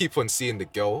 If you keep on seeing the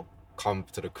girl come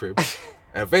to the crib,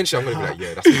 eventually I'm gonna be like,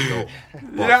 yeah, that's my girl.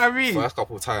 You know what I mean? First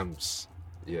couple of times,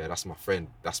 yeah, that's my friend.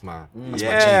 That's my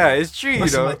Yeah, it's true, you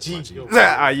That's know. my G.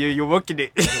 Yo, You're working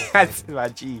it. That's my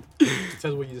G.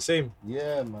 Tez, what you the same?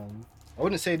 Yeah, man. I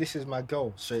wouldn't say this is my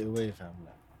girl straight away, fam.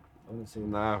 Like, I wouldn't say.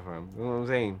 Nah, fam. You know what I'm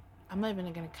saying? I'm not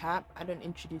even gonna cap. I don't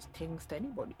introduce things to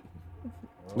anybody.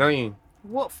 No, you.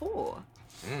 What for?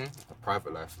 A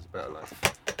private life is a better life.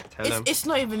 Tell them. It's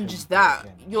not even just that.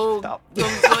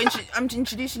 I'm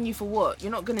introducing you for what?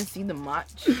 You're not gonna see them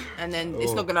much, and then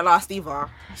it's not gonna last either.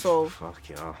 So Fuck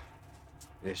yeah.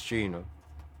 It's true, you know.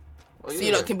 Oh, so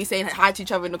you lot can be saying hi to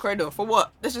each other in the corridor for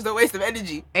what? That's just a waste of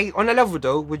energy. Hey, on a level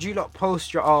though, would you lot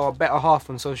post your better half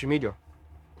on social media?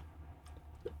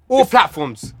 All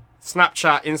platforms.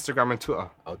 Snapchat, Instagram, and Twitter.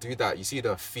 I'll do that. You see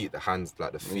the feet, the hands,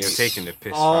 like the feet. You're taking the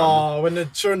piss, fam. Oh, when they're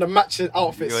showing the matching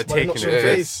outfits, You're but they're not taking showing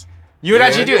it. face. You would Yeah,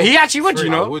 actually do it. He actually would, you I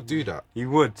know. would do that. He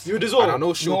would. You would as well. And I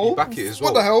know she'll be back it as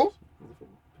well. What the hell?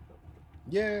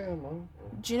 Yeah, man.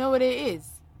 Do you know what it is?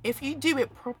 If you do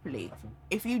it properly,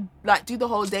 if you like do the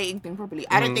whole dating thing properly,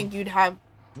 I don't think you'd have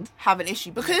an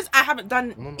issue because I haven't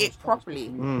done it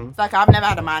properly. It's like I've never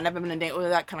had a man, never been on a date, all of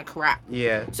that kind of crap.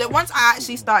 Yeah. So once I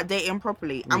actually start dating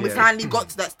properly and we Yeah. finally got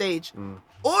to that stage,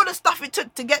 all the stuff it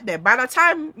took to get there, by the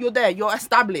time you're there, you're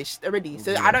established already.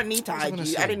 So I don't need to hide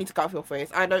you. I don't need to cut off your face.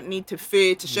 I don't need to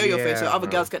fear to show your face so Yeah, other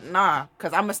bro. girls can,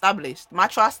 because I'm established. My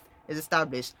trust is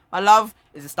established. My love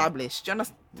is established. Do you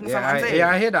understand what I'm saying?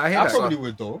 I hear that. I hear I that. probably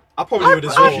would though. I probably would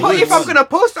as I'd well. put- if I'm gonna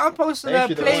post, I'm posting If a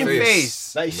you don't plain face.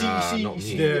 face. Like you Nah, see, not you me.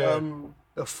 see, Yeah.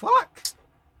 The fuck?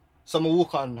 someone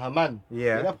walk on her man.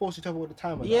 Yeah. They post each other all the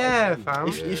time. and Yeah, that. fam.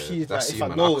 If she's like, that's if you, I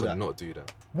man. know I could that. not do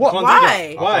that. What? Can't do Why?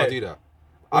 that. I Why? can't do that.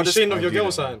 Are you just ashamed of can't your do girl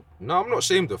that. sign? No, I'm not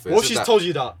ashamed of it. What It's she's just told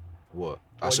you that? What?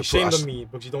 Oh, you shamed on me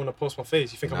because you don't want to post my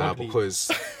face. You think I'm Nah, ugly. because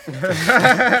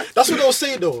That's what they'll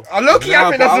say though. Low-key, I Nah,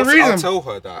 think but that's the reason. I'll tell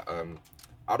her that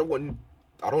I don't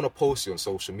want to post you on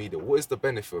social media. What is the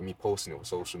benefit of me posting it on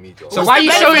social media? So why are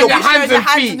you showing the hands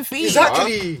and feet?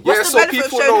 Exactly. Yeah, What's the so benefit of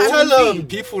people showing know. hands and Tell feet?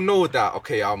 People know that.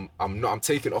 Okay, I'm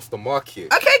taking off the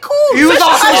market. Okay, cool. You was So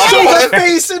also show Show her her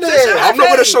face. face in it. I'm not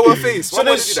gonna show her face. Why So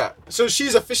would I then, do that? so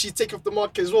she's officially taken off the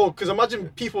market as well. Because imagine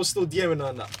people still DMing her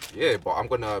and that. Yeah, but I'm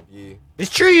gonna be. It's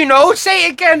true, you know. Say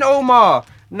it again, Omar.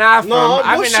 Nah, fam. No,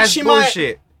 I no, think that's she might-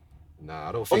 bullshit. Nah,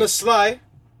 I don't On think. the sly.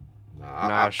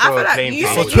 Nah, I show feel a like plain you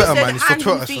face. said, For you Twitter, said man, it's for hands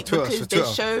Twitter, and it's for feet Twitter, because it's for they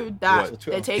Twitter. show What? that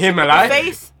Twitter. they're taking Him the alive?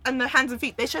 face and the hands and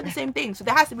feet. They show the same thing, so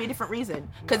there has to be a different reason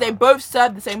because they both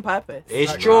serve the same purpose.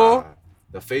 It's Nah, true.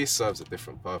 the face serves a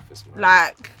different purpose, man.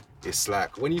 Like, It's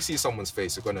like when you see someone's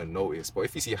face, you're gonna notice. But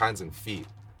if you see hands and feet,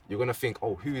 you're gonna think,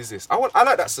 "Oh, who is this?" I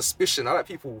like that suspicion. I like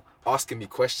people asking me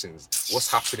questions.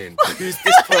 What's happening? Who's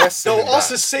this person? They'll and ask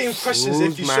that? the same questions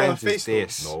Whose if you show her man's is face. though.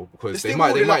 this? No, because This they thing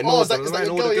might will be like, know. oh, They is that might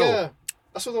your know the girl? girl. Yeah.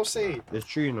 That's what they'll say. It's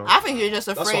true, you know. I think you're just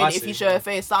what afraid I if say, you show yeah. a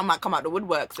face, something might come out the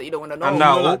woodwork, so you don't want to know. And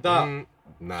No, now- like that.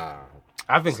 Nah.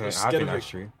 I think You're I scared think of that's it.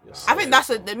 true. I think that's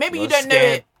maybe you You're don't know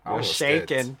scared. it. I'm You're not scared.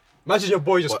 shaking. Imagine your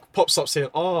boy just What? pops up saying,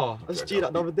 "Oh, I just G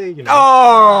that the other day." You know.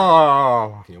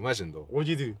 Oh. Can you imagine though? What'd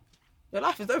you do? Your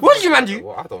life is over. What did you man do?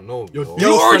 Well, I don't know. Your bro. You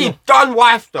girlfriend- already done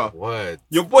wife though. Word.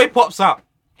 Your boy pops up.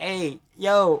 Hey,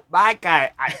 yo, my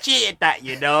guy, I cheated that,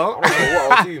 you know. I don't know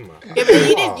what I'll do, man. Yeah,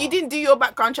 but you didn't do your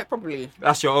background check properly.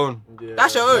 That's your own. Yeah,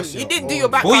 That's your own. that's You your didn't do own. your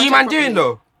background What are you check man doing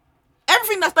properly. though?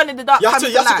 Everything that's done in the dark You have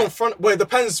comes to light. confront. Well, it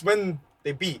depends when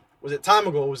they beat. Was it time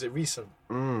ago or was it recent?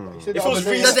 You If said the it was other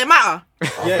day- recent- Does it matter?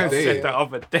 Yeah. Day. Said the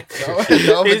other day.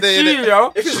 The other It's day, true, innit? yo.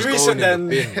 If it's Just recent, going in then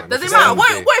the bin, man. Does If it it's matter? one What,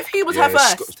 day, what if he was yeah, her it's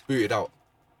first? got booted out.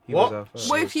 He What? was our first.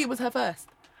 What if he was her first?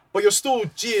 but you're still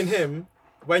G'ing him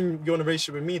when you're in a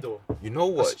relationship with me, though. You know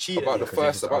what? That's cheating. About the Because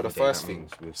first, it's about the other day, first that thing.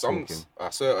 means we're Some, talking. I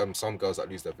saw some girls that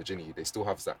lose their virginity, they still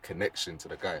have that connection to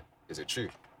the guy. Is it true?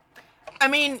 I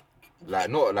mean, Like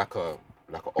not like a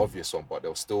obvious one, but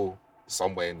they're still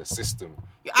somewhere in the system.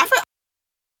 I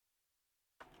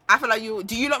feel like you.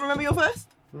 Do you not remember your first?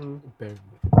 Yeah.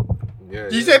 You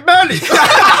yeah. said barely.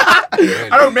 Yeah,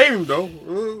 I don't blame him though.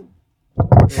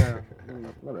 Yeah,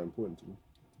 not that important to me.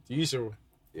 Do you, Cyril?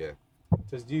 Yeah.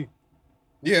 Says you.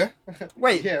 Yeah.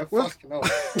 Wait, Yeah, what? fucking hell.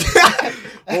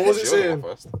 What was it She wasn't saying? my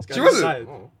first. She wasn't? Decided.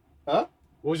 Oh.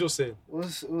 What was your saying? It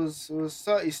was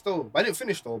 30 still. But I didn't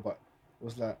finish though, but it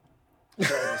was like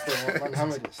 30 still. Man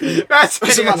hammered it still. That's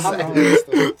That's a man it. hammered. Hammered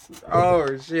it still.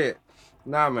 Oh shit.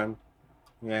 Nah, man.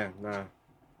 Yeah, nah.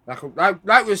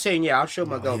 Like we were saying, yeah, I'll show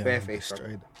my girl Yeah, bareface.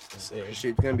 straight.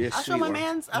 Shit's gonna be a I sweet show my one.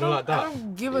 man's. I You know don't. like that? I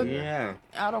don't give a. Yeah.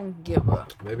 I don't give a.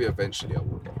 Maybe eventually I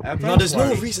will. No, there's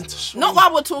no reason to show. Not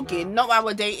while we're talking. Not while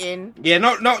we're dating. Yeah,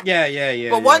 not. Yeah.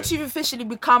 But once you've officially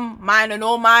become mine and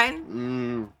all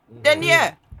mine, then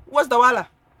yeah, what's the walla?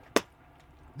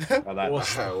 I like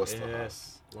What's that. that? What's that?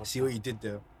 Yes. See what you did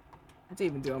there. I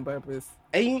didn't even do it on purpose.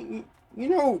 Hey, you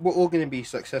know we're all gonna be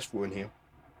successful in here.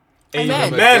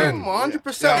 Amen. Amen.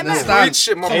 100%. Amen. That's Preach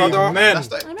shit, my brother. Amen. That's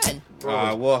the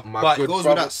Amen. What? My But good goes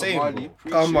brother without saying, Somali, bro.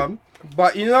 preach come it. on.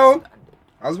 But you know,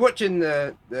 I was watching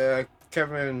the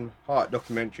Kevin Hart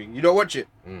documentary. You don't watch it.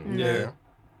 Mm. Yeah.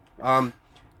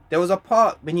 there was a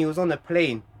part when he was on the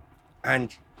plane,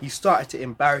 and he started to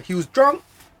embarrass. He was drunk,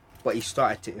 but he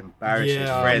started to embarrass his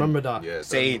Yeah, I friend, remember that.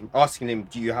 Yeah, asking him,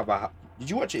 "Do you have a?" Did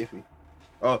you watch it, Iffy?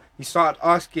 Oh, he started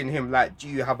asking him like, "Do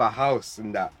you have a house?"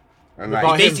 and that, and like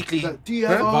About he him. basically, Like, do you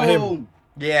have About a him. home?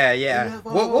 yeah, Do you yeah. have a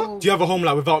What? home? Do you have a home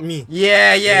like without me?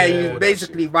 Yeah, Yeah, he was that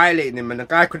basically violating him, and the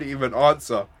guy couldn't even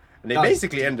answer, and they That-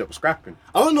 basically ended up scrapping.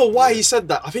 I don't know why he said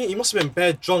that. I think he must have been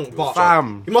bare drunk, but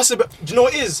Fam. he must have been. Do you know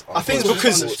what it is? I think it's Under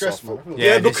because stress, man.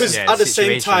 yeah, this- because yeah, at the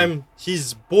same situation. time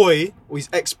his boy or his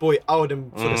ex-boy outed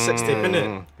him for the sex tape,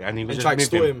 innit? And he was And just tried to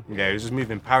extort moving. him. Yeah, he was just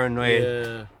moving paranoid.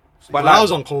 Yeah. But But like, that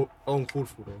was uncalled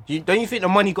for though. don't you think the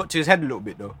money got to his head a little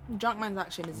bit though? Drunk man's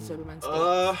action is a sober man's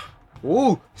thought.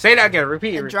 Ooh, say that again.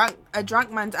 Repeat A it.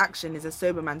 drunk man's action is a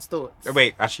sober man's thought.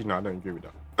 Wait, actually, no, I don't agree with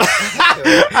that.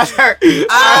 If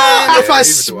I leave it to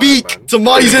speak Iron Man. to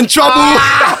Marty's in trouble.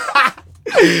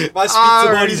 If I speak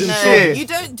to Marty's in No, trouble. you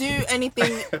don't do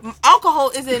anything.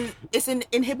 Alcohol it's an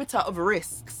inhibitor of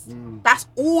risks. That's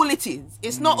all it is.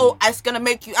 It's not oh, it's gonna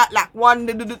make you act like one.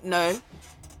 No,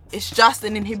 it's just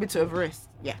an inhibitor of risk.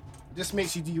 Yeah, It just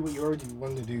makes you do what you already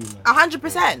want to do, man.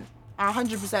 100%.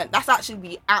 100%. That's actually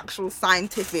the actual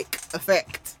scientific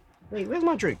effect. Wait, where's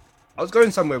my drink? I was going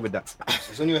somewhere with that.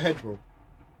 It's on your head, bro.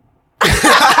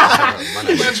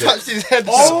 Man, Man touched his head.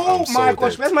 Oh I'm so my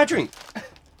gosh, dead. where's my drink?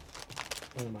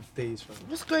 Oh my days, fam.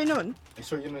 What's going on?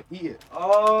 So you're gonna eat it.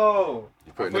 Oh.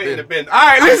 You put it in Put it in the the bin. bin.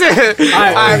 Alright, listen.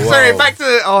 Alright, wow. sorry, back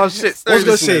to oh shit. I was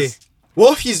gonna listeners. say,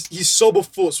 what if his sober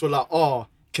thoughts were like, oh,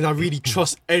 can I really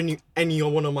trust any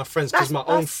one of my friends? Because my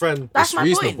own friend. That's It's my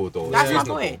reasonable, point. though. That's It's my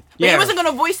reasonable. point. But Yeah. he wasn't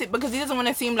gonna voice it because he doesn't want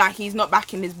to seem like he's not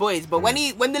backing his boys. But when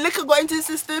the liquor got into the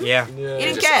system, Yeah. Yeah. he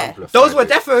didn't Just care. amplified Those were it.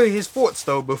 definitely his thoughts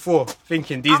though before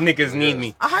thinking these niggas need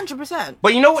me. 100%.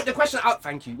 But you know what the question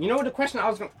thank you. You know what the question I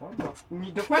was gonna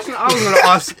the question I was gonna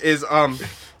ask is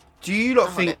do you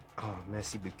lot think oh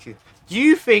merci beaucoup. Do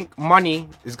you think money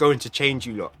is going to change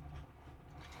you lot?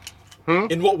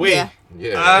 In what way? Yeah.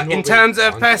 Yeah. In terms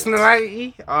of 100%.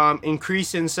 personality,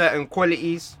 increasing certain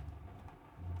qualities,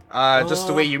 just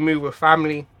the way you move with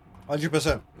family,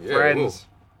 100%. Yeah, friends.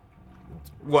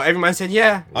 What every man said,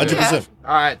 yeah. 100%.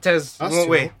 All right, Tez, That's what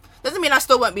true. way? Doesn't mean I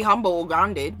still won't be humble or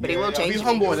grounded, but it will change. Be me.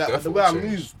 humble with that. It'll The way I definitely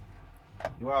move,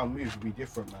 the way I move will be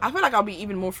different, man. I feel like I'll be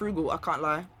even more frugal. I can't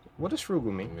lie. What does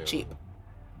frugal mean? Yeah. Cheap.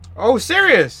 Oh,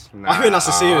 serious? I think that's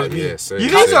the same as me. Yeah, so You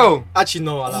think so? Actually,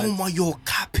 no, I like. my, you're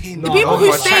capping. No, The people oh who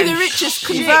my stay the God. richest Shit,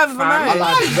 conserve fam. I alone.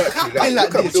 lied. Capping like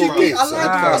this. Bill Gates, I lied,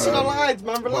 Ah. I said I lied,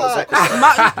 man.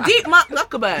 Relax. Deep Mark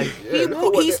Zuckerberg. Yeah, look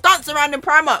at what He they- stunts around in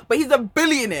Primark, but he's a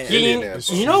billionaire. Billionaires.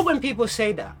 You know when people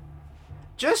say that?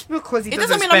 Just because he It doesn't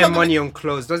doesn't mean I'm spend not money on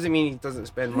clothes doesn't mean he doesn't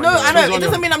spend money No, on I know. on It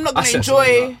doesn't your mean I'm not going to assets and all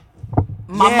enjoy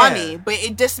my Yeah. money, but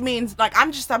it just means like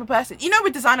I'm just the type of person. You know,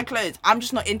 with designer clothes, I'm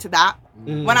just not into that.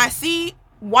 When I see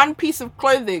one piece of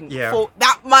clothing Yeah. for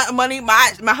that amount of money,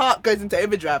 my heart goes into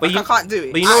overdrive. But Like, I can't do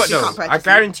it. But you know what actually though? can't I purchase it.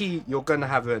 guarantee you're gonna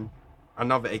have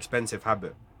another expensive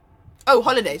habit. Oh,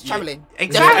 holidays, traveling.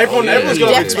 Exactly. Everyone's gonna have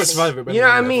Definitely. expensive habit. but You know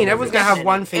what I yeah, mean? Everyone's gonna have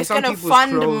one thing. It's Some gonna people's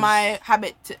fund clothes. my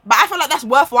habit, but I feel like that's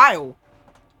worthwhile.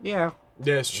 Yeah.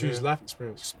 Yeah, it's true. It's life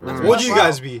experience. Mm. What do you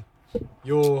guys be?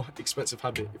 Your expensive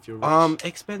habit, if you're rich.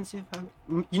 Expensive.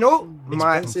 You know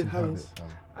my. Expensive habits.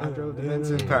 I drove the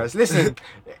Benz in Paris. Listen,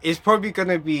 it's probably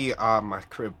gonna be my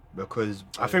crib because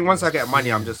I think once I get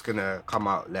money, I'm just gonna come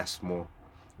out less more.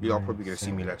 You're probably gonna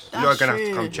see me less. You're That's gonna have to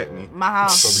true. come check me. My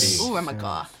house. Probably. Ooh, and my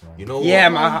car. You know Yeah,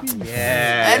 what?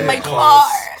 yeah. And my Cars, car.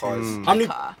 cars. Mm. How many?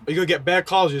 Car. Are you gonna get bare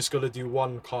cars? Or you're just gonna do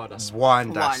one car? That's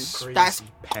One. That's crazy. That's.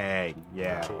 paying.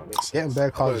 Yeah. Okay, makes sense. Getting bare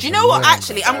cars. Do you know what? annoying,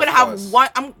 Actually, man. I'm gonna have Cars. one.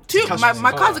 I'm two. Cash My is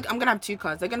cars. hard. I'm gonna have two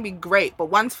cars. They're gonna be great, but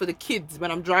one's for the kids when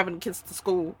I'm driving the kids to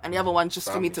school, and the other one's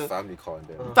just for me to family car and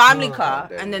then. family car,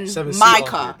 then and then seven my seater.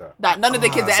 car that none of the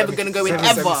kids are ever gonna go in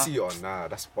ever. Nah,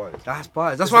 that's fine. That's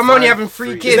bad. That's why I'm only having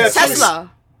three Is kids. there- Tesla.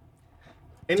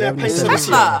 Ain't Do you there have any paying seven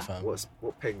Tesla. seater, fam?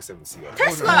 What paying 7 seater?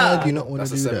 Tesla. Do you not want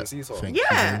That's to a do 7 that? seater. Thank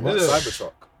Yeah. you What very much.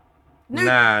 Cybertruck? No,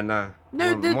 Nah. no,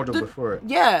 One model before it.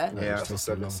 Yeah. Yeah. That's a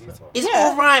 7 seater. It's Yeah.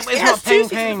 alright, but It it's has not two paying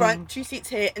seats in paying. front, 2 seats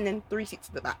here, and then 3 seats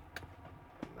at the back.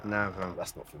 Nah, fam.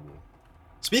 That's not for me.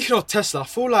 Speaking of Tesla, I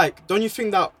feel like, don't you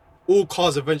think that all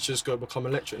cars eventually is going to become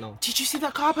electric now? Did you see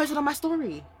that car I posted on my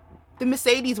story? The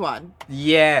Mercedes one.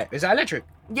 Yeah. Is that electric?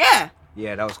 Yeah,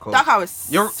 Yeah, that was cool. that car was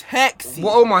You're- sexy.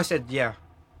 What Omar said, yeah.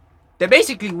 They're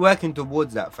basically working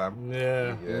towards that, fam. Yeah.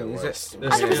 Yeah, Is well, it- it's-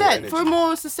 100% energy. for a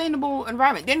more sustainable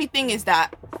environment. The only thing is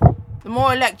that the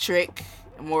more electric,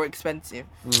 the more expensive.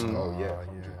 Oh, yeah.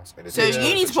 And it's So expensive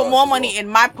you need to charge put as more well. money in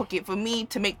my pocket for me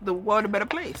to make the world a better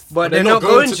place. But they're they're not not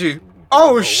going going to.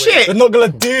 Oh shit! They're not gonna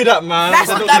do that, man. That's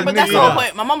They're not not that, gonna but that's do the whole that.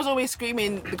 point. My mum was always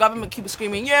screaming. The government keeps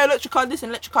screaming, yeah, electric car this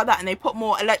and electric car that, and they put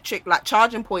more electric like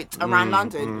charging points around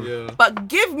London. Yeah. But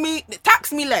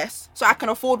tax me less so I can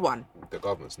afford one. The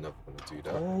government's never gonna do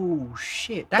that. Oh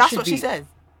shit! That That's should what be... she says.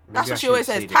 That's Maybe I what she always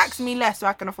should says. say this. Tax me less so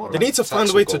I can afford They one. need to Tax find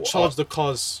a will way to go charge up. the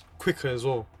cars quicker as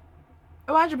well.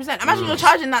 100%. Imagine you're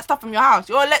charging that stuff from your house.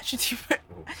 Your electricity.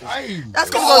 Aye. That's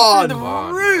gonna go through the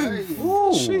man. roof.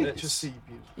 Aye. Electricity.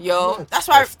 Yo, that's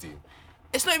why Hefty.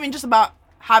 it's not even just about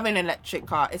having an electric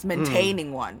car. It's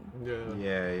maintaining one.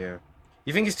 Yeah. Yeah.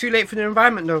 You think it's too late for the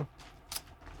environment though?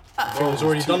 Bro, it's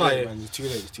already Too done late, out man. here. It's too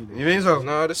late. It's too late. You think so?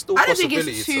 No, there's still I don't think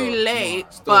possibilities. it's too late,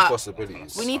 Still but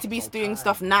possibilities. we need to be doing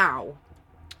stuff now.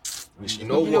 You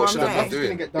know You know what what should I'm have been saying?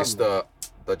 doing? Get done, It's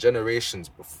the generations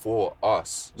before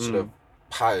us should have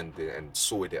patterned it and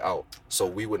sorted it out, so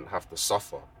we wouldn't have to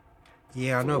suffer.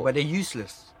 Yeah, I know, what? but they're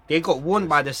useless. They got warned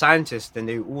by the scientists and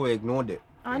they all ignored it.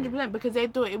 100% because they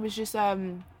thought it was just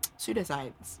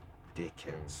pseudoscience.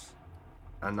 Dickheads.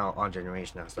 And now our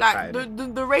generation has to Like fight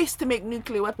it. the race to make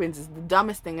nuclear weapons is the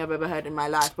dumbest thing I've ever heard in my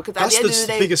life. Because at That's the end the of the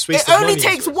day, biggest waste it of only money.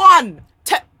 takes one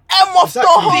to M off Exactly. the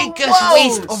whole Biggest world.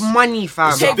 waste of money, fam.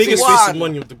 It's the Takes biggest waste of one.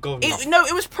 money of the government.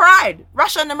 It was pride.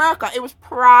 Russia and America, it was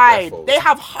pride. Defo. They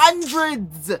have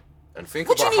hundreds. And think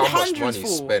What do you about need how much hundreds money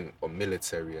for? spent on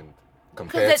military and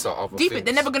Because compared to other deep things. it,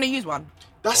 they're never gonna use one.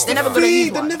 That's They're the never gonna thing.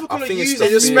 use They're one. never I gonna think it's use the it.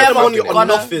 They just fear spend of money having on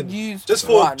it. nothing. Use Just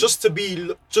one.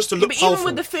 to look But powerful. even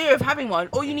with the fear of having one,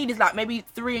 all you need is like maybe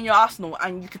 3 in your arsenal,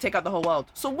 and you can take out the whole world.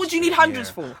 So what do you need hundreds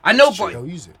for? I know, but They'll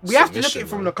use it. we have to look at Submission, it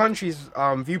from man. the country's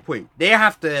viewpoint. They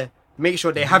have to make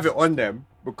sure they have it on them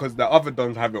because the other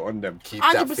dons have it on them. Keep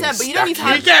that 100%, thing but you don't need to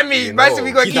stacking, You get me? you Man, so know.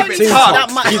 we gotta Keep keep that it ting tough.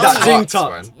 that much Keep on that you. ting Facts,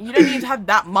 tucked. man. You don't need to have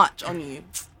that much on you.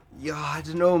 Yeah, I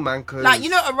don't know, man. Cause Like, you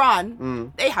know,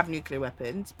 Iran, they have nuclear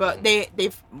weapons, but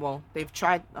they've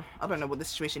tried. I don't know what the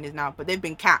situation is now, but they've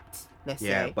been capped. Let's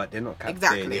yeah, say. but they're not capped.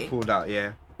 Exactly. They pulled out.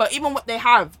 Yeah. But even what they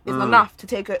have is enough to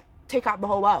take out the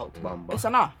whole world. Bumba. It's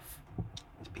enough.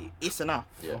 It's enough.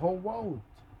 The whole world.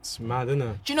 It's mad, isn't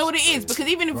it? Do you know what it is? Because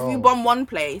even if Bro. you bomb one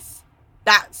place,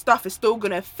 that stuff is still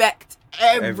gonna affect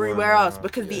everywhere Everywhere, else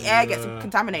because the air gets yeah.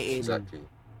 contaminated. Exactly.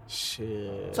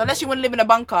 Shit. So unless you want to live in a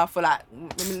bunker for like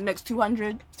maybe the next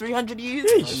 200, 300 years,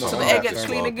 Yeesh. so the Nah, air that's gets wild,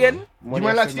 clean man. again. Do you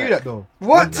mind like to do that though?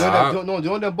 What? Nah. No, you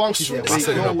know the bunkers What's there. wrong where with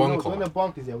you that? go- In a bunker. You know the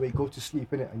bunkers there where you go to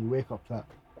sleep in it and you wake up like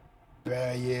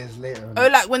bare years later. Oh,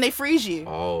 like when they freeze you.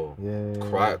 Oh,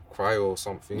 Yeah. cry or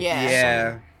something. Yeah.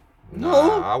 Yeah.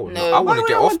 Nah, I would No. not. I Why want to would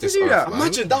get I off want to this do earth, that? man.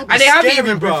 Imagine that. Would be And they haven't scary,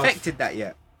 even bruv. perfected that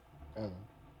yet.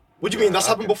 What do you mean? That's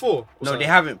happened before? No, they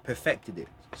haven't perfected it.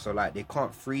 So like they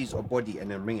can't freeze a body and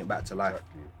then bring it back to life.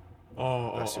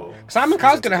 Oh. Simon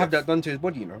Cowell's gonna have that done to his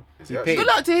body, you know. Is He he paid. Good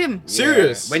luck to him.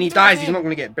 Serious? When he dies, he's not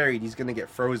gonna get buried. He's gonna get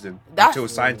frozen That's- until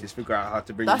scientists figure out how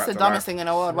to bring him That's back the to dumbest life. thing in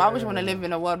the world. Why would you want to live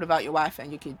in a world without your wife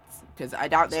and your kids? Because I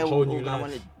doubt they're a all whole new gonna life.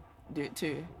 want to do it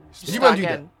too. Just you start wanna do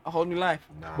again. A whole new life.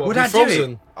 Nah. What, Would be I do it?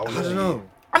 frozen? I I don't know.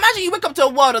 Imagine you wake up to a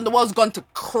world and the world's gone to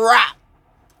crap.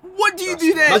 What do you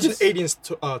do then? Imagine aliens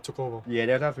took over. Yeah,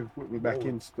 they'd have to put me back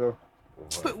in still.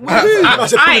 But who?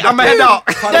 I'm head out.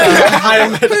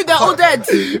 Who? They're all dead.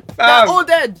 They're all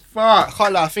dead. I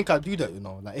can't lie, I think I'd do that, you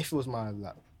know. Like if it was my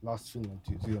like last thing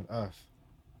to do on earth.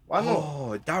 Why not?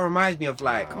 Oh, that reminds me of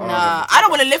like. Nah, I don't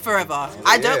want to live forever.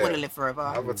 I don't Yeah. want to live forever.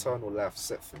 Have eternal life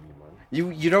set for me,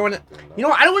 man. You don't want to. You know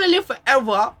what? I don't want to live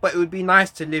forever, but it would be nice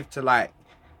to live to like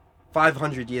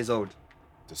 500 years old.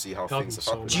 To see how That'd things be have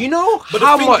so happened. Do you know But the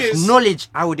how thing much is- knowledge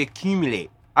I would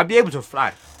accumulate? I'd be able to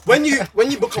fly. When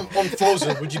you become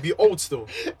unfrozen, would you be old still?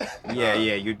 Yeah,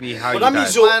 you'd be how But you that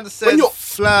means die. you're Man when said you're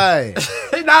fly.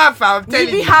 Nah, fam, I'm You'd telling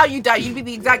be you. how you die. You'd be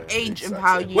the exact age of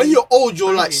how you. when you're old,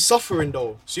 you're like Okay. suffering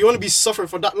though. So you want to be suffering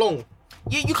for that long?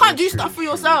 You can't do stuff for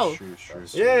yourself.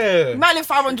 Yeah. You might live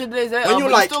 500 days later, When but you're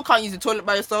you like- still can't use the toilet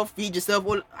by yourself, feed yourself.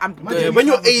 All I'm Yeah, good. when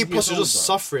you're 500 80 plus, years you're just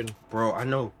old, suffering. Bro, I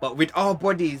know. But with our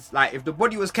bodies, like if the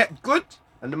body was kept good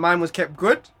and the mind was kept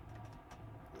good,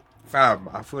 fam,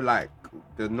 I feel like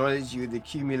the knowledge you would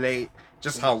accumulate,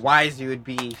 just how wise you would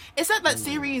be. It's like that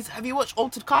series. Have you watched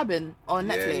Altered Carbon on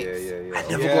Yeah, Netflix? yeah. I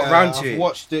never Yeah, got around to I've it.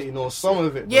 watched it, you know, some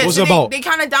of it. Yeah, What's so it about? they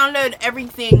kind of download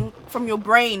everything from your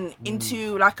brain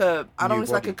into like a I don't know, New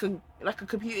it's like body. like a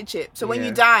computer chip. So when Yeah.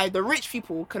 you die, the rich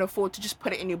people can afford to just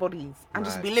put it in your bodies and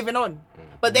just be Right. living on.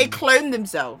 But they clone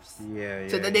themselves Yeah,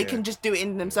 so that they can just do it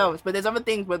in themselves. But there's other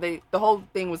things where the whole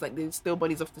thing was like they steal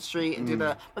bodies off the street and do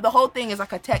that. But the whole thing is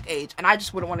like a tech age, and I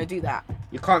just wouldn't want to do that.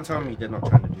 You can't tell me they're not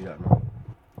trying to do that now.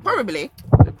 Probably.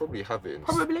 They probably have it. In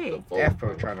Probably. the vault, They're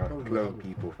probably man. trying to clone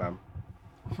people, fam.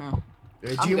 Do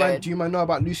I'm you good. mind know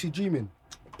about lucid dreaming?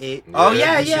 Oh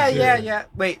yeah, lucid yeah. dreaming.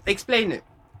 Wait, explain it.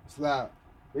 It's like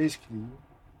basically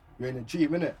you're in a dream,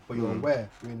 innit? But you're aware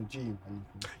you're in a dream. And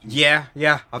you can do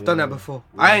Yeah, I've done that before.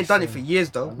 Yeah, I ain't done it same. for years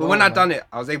though, I but know, when I man. done it,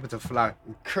 I was able to fly.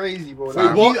 It's crazy, bro. Wait,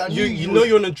 Like, what? I You knew know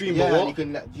you're in a dream, yeah, but and what? you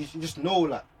can like you just know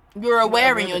like You're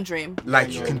aware in Yeah, your dream. Like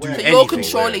Yeah, you can do yeah. So anything. you're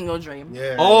controlling your dream.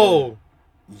 yeah. Oh,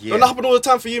 Yeah. don't that happen all the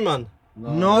time for you, man?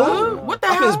 No. What the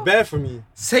That happens hell? bare for me.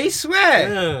 Say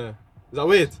swear. Yeah. Is that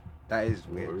weird? That is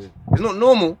weird. It's not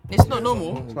normal. It's not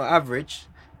normal. It's not average.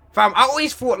 Fam, I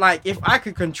always thought like if I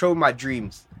could control my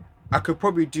dreams, I could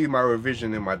probably do my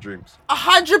revision in my dreams.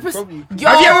 100%. Probably. Yo,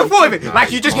 Have you ever thought of it?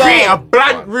 Like you just Yo. create a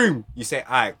blank Right. room. You say,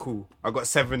 alright, cool. I got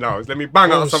 7 hours. Let me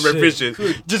bang Oh, out some shit. revisions.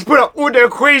 Just put up all the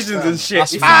equations and shit.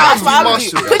 That's That's fine. what I would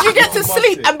Master do. it. Could you get to Master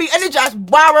sleep it. and be energized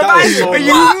while That is revising? so Are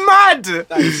mad. you mad?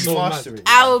 That is so Master mad. it.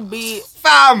 I would be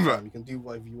Fam! You can do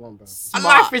whatever you want, bro.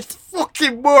 Life is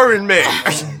fucking boring, mate.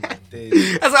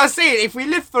 Days. As I was saying, if we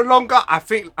live for longer, I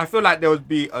feel like there would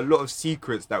be a lot of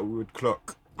secrets that we would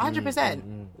clock.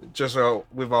 100%. Just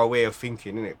with our way of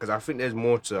thinking, innit? Because I think there's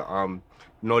more to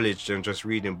knowledge than just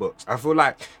reading books. I feel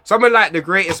like someone like The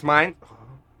Greatest Mind.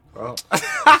 Oh.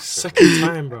 Second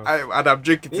time, bro. And I'm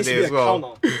drinking Needs to today be as a well.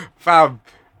 counter. Fam,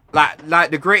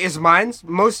 like The Greatest Minds,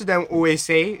 most of them always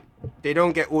say they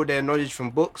don't get all their knowledge from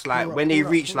books. Like when they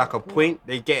reach like a point,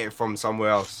 they get it from somewhere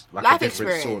else, like Life a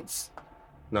different experience. source.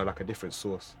 No, like a different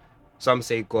source. Some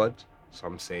say God,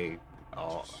 some say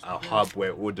a hub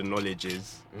where all the knowledge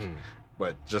is.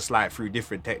 But just like through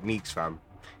different techniques, fam,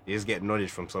 you just get knowledge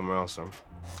from somewhere else, fam.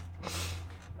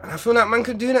 And I feel like man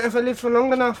can do that if I live for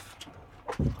long enough.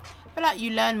 I feel like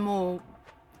you learn more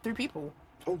through people.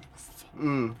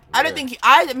 Mm. I don't think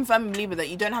I am a firm believer that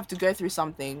you don't have to go through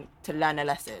something to learn a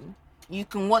lesson. You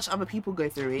can watch other people go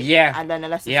through it Yeah. and learn a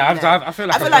lesson. Yeah, from them. I feel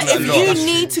like I feel I've like done if that a lot. you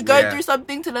need to go Yeah. through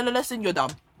something to learn a lesson, you're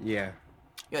dumb. Yeah.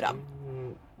 You're dumb.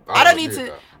 I don't agree need with to.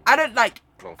 that. I don't like.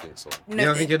 I don't think so. You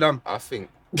don't think you're dumb? I think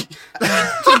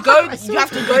To go, you have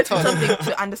to go through something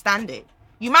to understand it.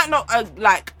 You might not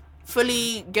like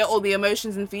fully get all the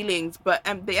emotions and feelings, but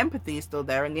the empathy is still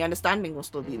there and the understanding will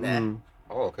still be there. Mm.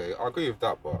 Oh, okay, I agree with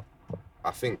that, but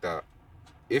I think that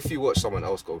if you watch someone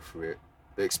else go through it,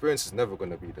 the experience is never going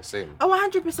to be the same. Oh,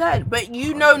 100%. But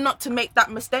you know not to make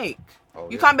that mistake. Oh,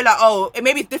 You yeah. can't be like, oh,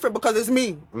 maybe it's different because it's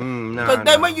me. Nah, Because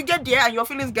then nah. when you get there and your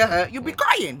feelings get hurt, you'll be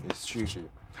crying. It's true.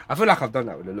 I feel like I've done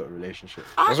that with a lot of relationships.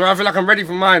 That's why I feel like I'm ready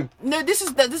for mine. No, this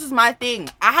is my thing.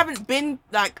 I haven't been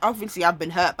like, obviously I've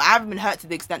been hurt, but I haven't been hurt to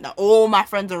the extent that all my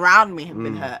friends around me have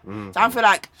been hurt. So I feel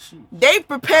like they've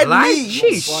prepared me.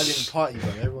 Sheesh. Party, bro.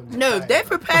 Everyone's No, dying, they've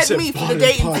bro. prepared said me for the party,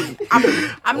 dating party.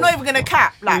 scene. I'm not even gonna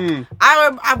cap. Like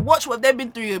I've watched what they've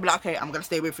been through. You'll be like, okay, I'm gonna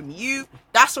stay away from you.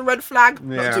 That's a red flag.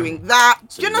 Yeah. Not doing that.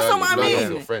 So Do you understand what I learn off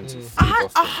mean? your friends. You A feed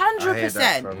off them.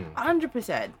 100%. fam.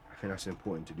 100%. I think that's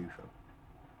important to do, fam.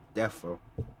 Therefore.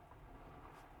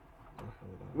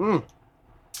 What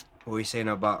are you saying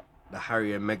about the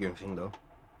Harry and Meghan thing, though?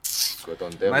 Good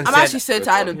on them. Man I'm said- actually so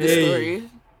tired of this Hey. story.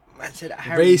 Man said that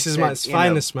Racism said at its in a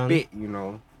finest, man. Bit, you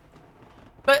know.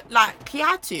 But like he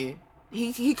had to.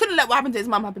 He couldn't let what happened to his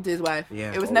mum happen to his wife.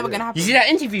 Yeah. It was Oh, never yeah. gonna happen. You see that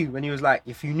interview when he was like,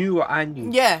 "If you knew what I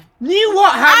knew." Yeah. Knew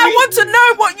what, Harry? I want to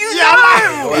know what you know.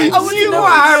 I want to You know know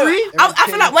what Harry? you know. I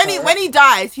feel like when he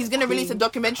dies, he's gonna release a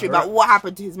documentary about what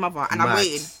happened to his mother, and I'm Mad.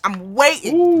 waiting. I'm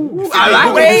waiting. Ooh, I'm I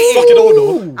like waiting. it. Fucking old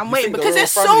though. I'm waiting think the because royal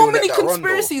there's family so will many let that run, though?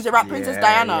 conspiracies around Princess Yeah,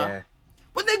 Diana. yeah.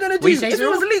 What they gonna do? What you If say, it was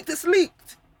Cyril? leaked, it's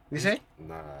leaked. You say?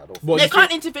 Nah, I don't. What, They you can't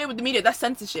think- interfere with the media. That's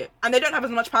censorship, and they don't have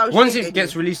as much power. as Once you it think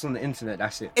gets they do. released on the internet,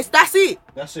 that's it. That's it.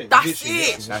 That's it. That's Literally,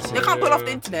 it. That's They it. can't pull off the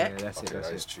Yeah, internet, Yeah, that's it. Okay, That's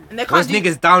that is it. true. and they can't. Once Do,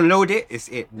 niggas download it, it's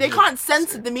it. they can't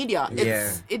censor the media.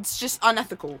 Yeah. It's just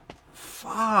unethical,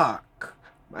 Fuck.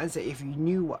 Man said, if you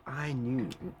knew what I knew.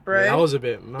 bro. Yeah, that was a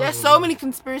bit. mad, There's so wasn't many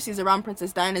conspiracies around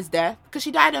Princess Diana's death because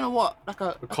she died in a what? Like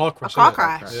it? A car crash. A car innit?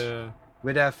 crash. Yeah.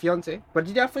 With her fiance. But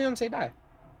did her fiance die?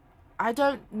 I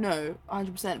don't know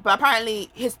 100%, but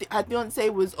apparently her fiance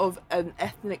was of an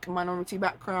ethnic minority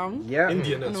background. Yeah.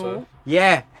 Indian, and that's all. right.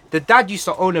 Yeah. The dad used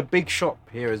to own a big shop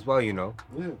here as well, you know.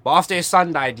 Yeah. But after his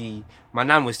son died, my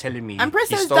nan was telling me And he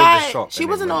Princess stole the died. shop. She and then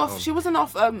wasn't went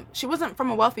off. home. She wasn't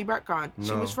from a wealthy background. She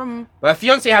No. was from. But her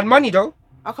fiance had money though.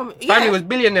 Yeah. Family was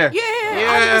billionaire.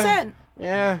 Yeah, 100%.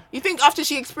 Yeah. You think after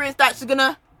she experienced that, she's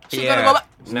gonna Yeah, go back?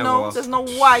 never. No, there's no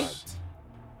way.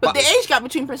 But But- the age gap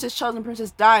between Princess Charles and Princess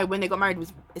Di when they got married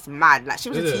it's mad. Like she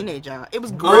was Is a it? teenager. It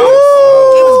was gross.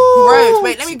 It was gross.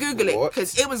 Wait, let me Google it What?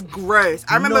 because it was gross.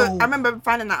 I remember. No. I remember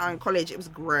finding that out in college. It was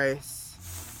gross.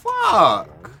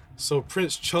 Fuck. So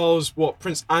Prince Charles, what?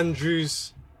 Prince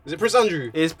Andrew's. Is it Prince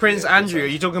Andrew? It's Prince Andrew. Are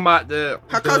you talking about the?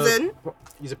 Her cousin.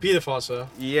 He's a paedophile, sir.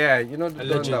 Yeah, you know the one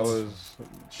Alleged. that was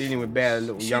dealing with bare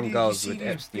little young girls with these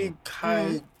Epstein. big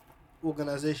kind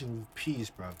organization with peas,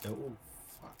 bro. They're all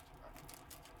fucked, bro.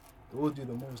 They all do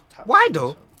the most. Why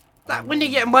though? Like when they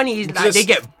get money, it's like Because- they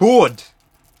get bored.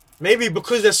 Maybe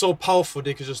because they're so powerful,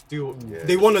 they could just do. Yeah.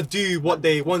 They want to do what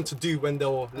they want to do when they're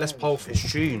less powerful. It's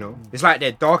true, you know. It's like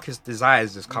their darkest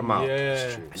desires just come out.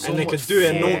 Yeah, true. and So they much could do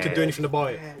it, and no one fear. could do anything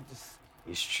about it. Yeah, just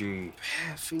It's true.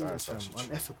 bare feelings, That's fam. actually true.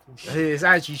 Unethical shit. It's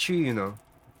actually true, you know.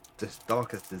 The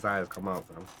darkest desires come out,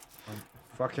 fam.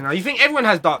 Fucking hell. You think everyone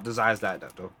has dark desires like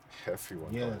that, though?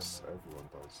 Everyone Yeah. does. Everyone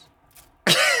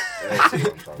does.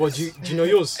 Everyone does. What do you know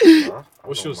yours? Huh? I'm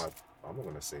What's not yours? mad. I'm not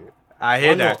gonna say it. I hear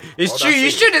Why that. not? It's Oh, true. that's You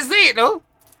it. shouldn't say it, though.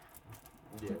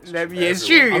 Yeah, It's Everyone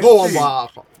true. I It's got one,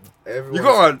 true. but Everyone. You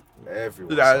got one.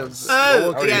 Everyone. That's- does. Oh,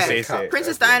 No one can yeah. say cap.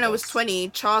 Princess Everyone Diana was does. 20,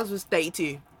 Charles was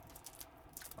 32.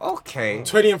 Okay.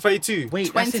 20 and 32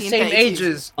 Wait, 20 that's the and same 32. age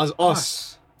as as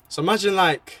us. So imagine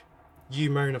like you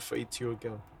marrying a 32-year-old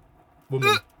girl,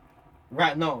 woman.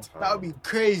 Right now, that would be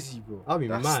crazy, bro. That'd be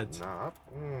That's, mad. Nah.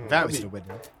 That was the wedding.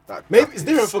 Maybe that it's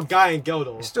different is- for guy and girl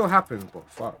though. It still happens, but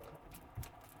fuck.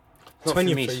 Not 20 for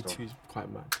and me, 32 still. is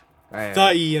quite mad. Yeah.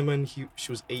 30 and when she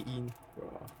was 18.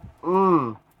 Bro.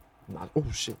 Mm. Nah, oh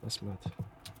shit, that's mad.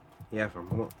 Yeah,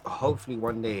 fam. Hopefully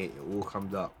one day it all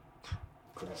comes up.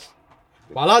 'Cause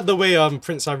But I like the way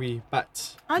Prince Harry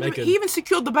backed And Meghan. he even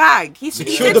secured the bag. He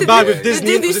Secured did the bag with the Disney.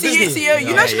 Disney Was it Disney? CEO.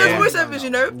 You know she does Yeah, voice yeah. overs, you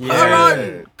know? Put Yeah. her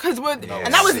on. Because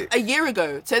and that was sick. a year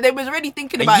ago. So they was already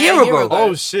thinking A about year it a year ago? ago.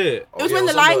 Oh shit. Oh, It was yeah, when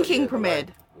The on Lion the- King yeah, the premiered.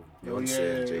 Lion- Oh, Beyonce yeah,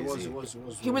 and it Jay-Z. was.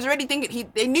 He was already thinking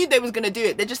they knew they was gonna do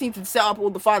it. They just needed to set up all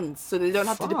the funds so they don't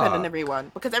have to depend on Fuck. everyone.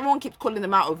 Because everyone keeps calling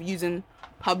them out of using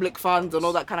public funds and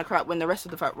all that kind of crap when the rest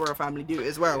of the royal family do it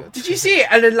as well. Did you see it?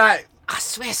 And then like, I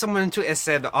swear someone on Twitter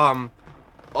said,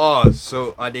 oh,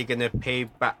 so are they gonna pay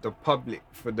back the public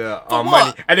for the For money?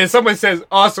 what? And then someone says,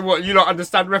 oh, so what? You don't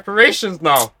understand reparations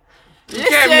now? You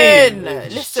Listen, get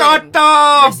me? listen, Shut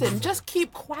up. listen, just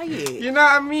keep quiet. You know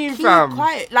what I mean, Keep fam?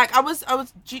 quiet. Like I was.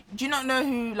 Do you not know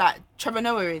who like Trevor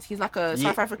Noah is? He's like a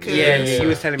South African. Yeah, he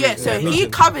was telling me. Yeah, so he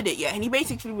covered it, yeah, and he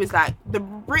basically was like, the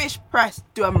British press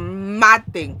do a mad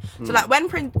thing. So like when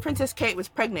Princess Kate was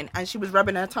pregnant and she was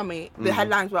rubbing her tummy, the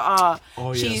headlines were, Oh,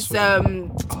 yeah, she's I saw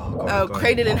God.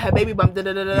 cradling her baby bump, da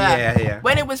da da da. Yeah, yeah.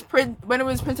 When it was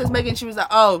Princess Meghan, she was like,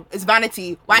 oh, it's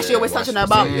vanity. Why is she Yeah, always why touching she her was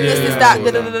bum? doing- This, Yeah, this, I that, saw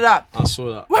da da da da da. I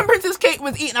saw that. When Princess Kate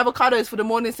was eating avocados for the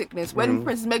morning sickness, when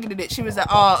Princess Meghan did it, she was like,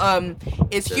 oh,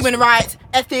 it's human rights,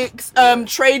 ethics,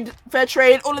 trade, fair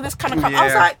trade, all of this kind of crap. I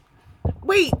was Yeah. like,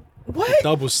 wait, what?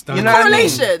 Double standard. You know what I mean?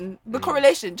 Correlation. The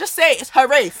correlation. Just say it's her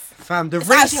race. Fam, the It's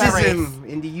actually her racism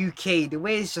in the UK, the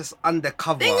way it's just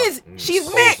undercover. Thing is, she's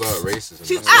overt mixed. racism,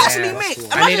 She's man. actually Yeah. mixed.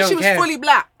 And they Imagine don't she was care. fully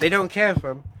black. They don't care,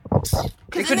 fam.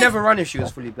 They in could it- never run if she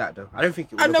was fully black, though. I don't think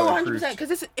it would I have know got 100% approved.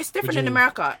 because it's different What do in you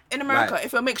America. In America, Like-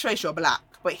 if you're mixed race, you're black.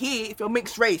 But here, if you're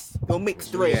mixed race, you're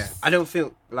mixed race. Yeah, I don't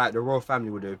feel like the royal family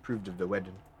would have approved of the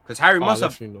wedding. Because Harry Oh, must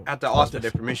have definitely not. had to ask for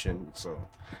their permission. So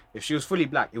if she was fully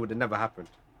black, it would have never happened.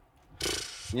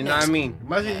 You know what I mean?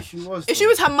 Imagine if she was. If she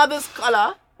was her mother's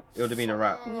color, It would have been a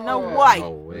wrap. no No way. It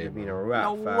would way. have been a No wrap,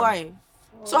 fam. way.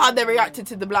 So how they reacted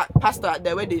to the black pastor at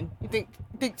their wedding? You think?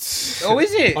 Oh,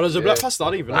 is it? Oh, there's a black Yeah. pastor.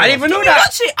 I didn't even know. I didn't even know Did you that.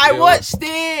 watch it? I Yeah. watched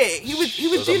it. He was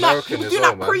It was doing that. He American was as doing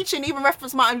well, that man. preaching, even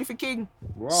reference Martin Luther King.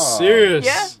 Wow. Serious.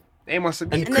 Yeah. They must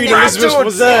have And been. Queen then they Elizabeth had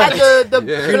was They there. had the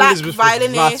Yeah. Queen black Elizabeth was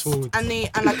violinist rattled.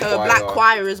 and like a Choir. black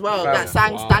choir as well Wow. that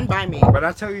sang Wow. "Stand by Me." But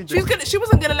I tell you, She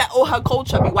wasn't gonna let all her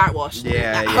culture be whitewashed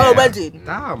Yeah, at yeah. her wedding.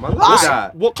 damn, I love What's-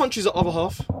 that. What country's the other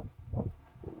half?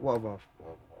 What about?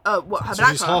 What her So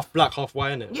black she's her? half black, half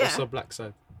white, innit? Yeah. What's her black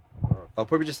side? Oh,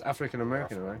 probably just African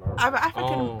American, right? I'm African.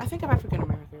 Oh. I think I'm African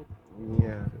American.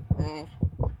 Yeah. Mm.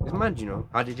 It's mad, you know.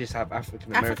 How they just have African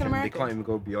American. They African-American. can't even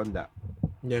go beyond that.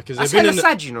 Yeah, because That's they've been hella in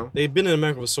sad, you know. they've been in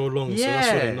America for so long, so that's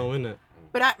what Yeah. they know, innit?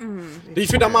 But Do you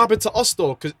think that might happen to us though?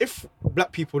 Because if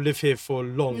black people live here for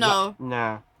long, no,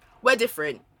 Nah. we're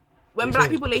different. When You black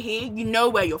think? people are here, you know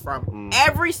where you're from. Mm.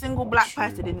 Every single black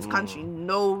person in this country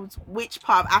knows which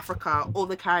part of Africa or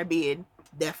the Caribbean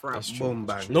they're from. that's true. Boom,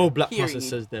 bang. No black Period. person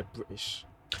says they're British.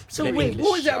 So They're wait, English.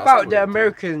 what was it Yeah, that's about what the we're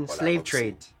American doing. Well, slave obviously,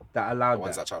 trade that The allowed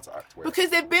ones that? that try to act weird. Because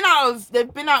they've been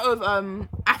out of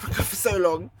Africa for so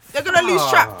long. They're gonna lose Ah.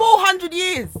 track. 400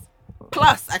 years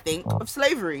plus, I think, of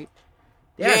slavery.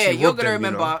 They Yeah, actually you're robbed gonna them,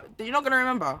 you know. remember. You're not gonna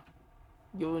remember.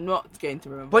 You're not going to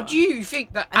remember. But do you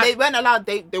think that? And they weren't allowed.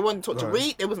 They weren't taught to Right.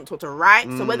 read. They wasn't taught to write.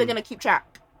 So where they Mm. gonna keep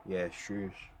track? Yeah, it's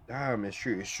true. Damn, it's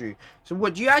true. It's true. So,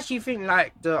 what do you actually think?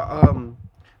 Like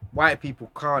white people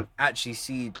can't actually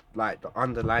see like the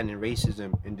underlying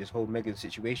racism in this whole Meghan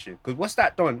situation. Because what's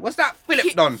that done? What's that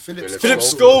Philip done? Philip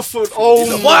Schofield.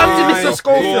 Oh, What happened to my Mr.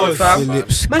 Schofield, God. fam? Philip Man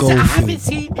said, I Schofield. haven't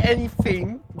seen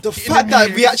anything. The fact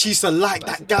that we actually used to like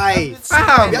that guy.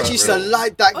 Fam. We actually used to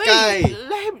like that Wait, guy.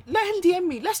 let him DM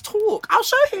me. Let's talk. I'll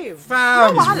show him.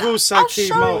 Fam. No, His I'll real side I'll came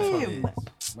show out, fam. him.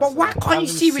 But why can't you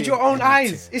see with your own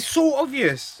eyes? It's so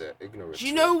obvious. They're ignorant. Do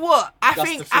you know what? I That's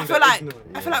think the thing, I feel they're like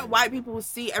ignorant. I feel like white people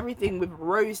see everything with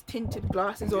rose tinted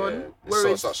glasses Yeah, on, it's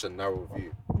whereas such a narrow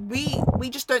view. we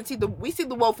just don't see we see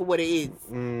the world for what it is,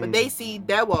 Mm. but they see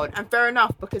their world, and fair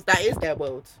enough because that is their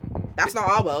world. That's not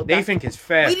our world. They That's- think it's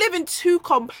fair. we live in two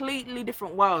completely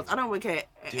different worlds. I don't really care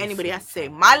anybody has to say.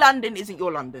 My London isn't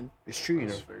your London. It's true, you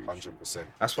know. 100%.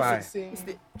 That's why. It's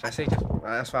the- I say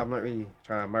that's why I'm not really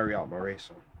trying to marry out my race.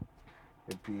 So.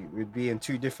 We'd be in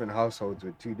two different households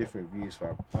with two different views,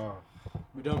 fam. Oh,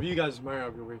 We don't. You guys marry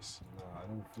up your race. no, I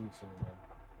don't think so,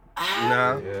 man.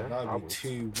 Nah. Yeah, I That'd be would.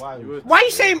 too wild. You would. Why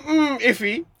you saying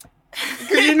iffy?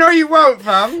 Because you know you won't,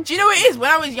 fam. Do you know what it is?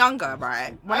 When I was younger,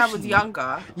 right? When I was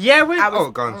younger, Yeah, when I was,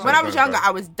 oh, go on, when sorry, I was go on, younger, go on.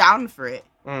 I was down for it.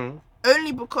 Mm.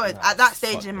 Only because Nah, at that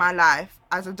stage fuck in that. my life,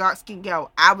 as a dark skinned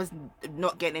girl, I was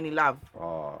not getting any love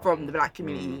Oh. from the black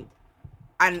community.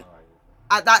 And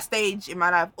at that stage in my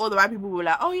life, all the white people were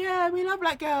like, "Oh yeah, we love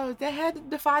black girls. Their head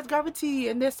defies gravity,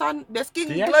 and their skin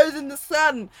Yeah. glows in the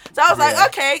sun." So I was Yeah. like,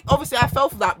 "Okay." Obviously, I fell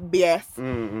for that BS.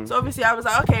 Mm-mm. So obviously, I was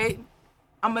like, "Okay,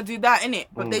 I'm gonna do that in it."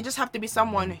 But they just have to be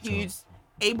someone who's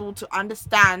able to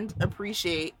understand,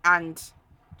 appreciate, and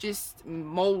just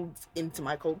mold into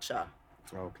my culture.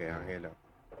 Okay, I hear that.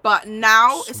 But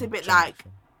now it's a bit like,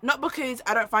 not because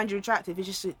I don't find you attractive.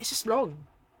 It's just long.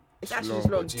 It's actually just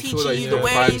long. Do you Teaching feel like you you the can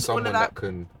find ways, all someone of that that.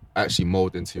 can actually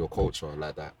mold into your culture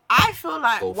like that? I feel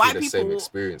like Go through white the same people.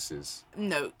 experiences.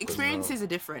 No, experiences are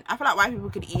different. I feel like white people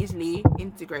could easily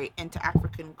integrate into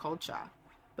African culture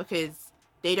because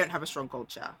they don't have a strong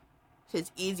culture. So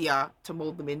it's easier to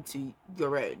mold them into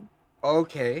your own.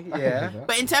 Okay, I can yeah. do that.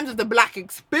 But in terms of the black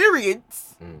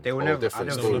experience, They will Whole never. different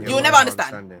I don't story. think You'll they'll never ever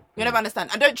understand. it. you'll never understand.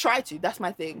 And don't try to. That's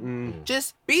my thing. Mm,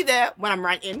 Just be there when I'm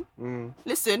ranting, mm.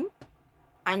 listen,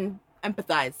 and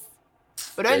empathize.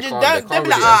 But They don't just can't- they don't can't be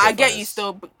like, really "Oh, I get you empathise.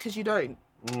 still," because you don't.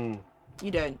 Mm.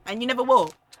 You don't, and you never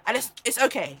will. And it's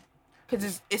okay,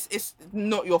 because it's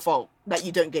not your fault that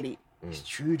you don't get it. It's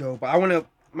true though, but I want to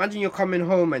imagine you're coming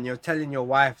home and you're telling your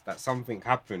wife that something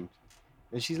happened,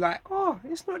 and she's like, "Oh,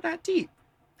 it's not that deep."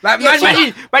 Like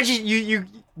Yeah, imagine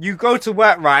you go to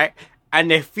work, right, and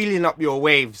they're feeling up your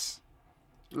waves.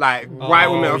 Like white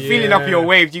women are feeling up yeah. your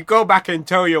waves. You go back and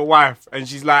tell your wife, and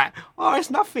she's like, "Oh, it's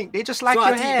nothing. They just like It's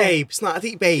your not a hair." deep babe. It's not a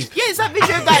deep babe. Yeah, it's that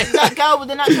video of that girl with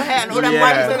the natural hair and all them Yeah.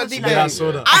 white Yeah, people. Yeah, I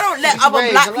saw that. I don't let other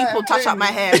Waves, black I like people touch up my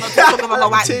waves. hair. I'm not talking about other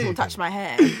white too. people touch my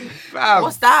hair. Fam,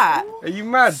 What's that? Are you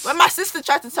mad? When my sister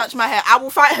tried to touch my hair, I will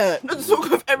fight her. Not to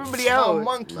talk of everybody Oh, else.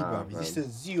 monkey, Nah, bro. Is this a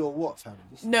zoo or what, fam?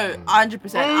 This- No,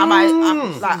 100%.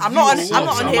 I'm not on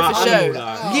here for I'm show.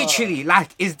 like- Literally, like,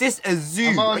 is this a zoo?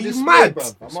 I'm Are on you display, mad? bro.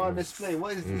 I'm on display.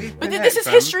 What is this? But this is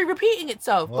history repeating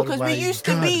itself Oh because we my used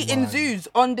to God, be in man. zoos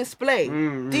on display.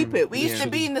 Deep it. We used yeah. to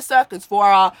be in the circus for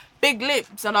our big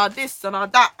lips and our this and our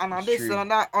that and our this True.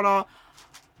 and our that on our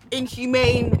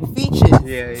inhumane features.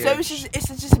 Yeah, So yeah. it's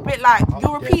just a bit like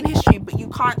you're repeating history, but you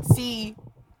can't see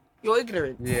your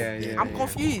ignorance. Yeah, yeah. I'm yeah.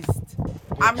 confused.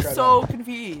 I'm try so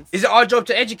confused. Is it our job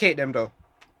to educate them though?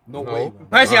 No No. way, man.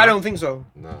 Personally, Nah. I don't think so.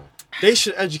 Nah. They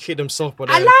should educate themselves, but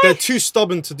I they're, like- they're too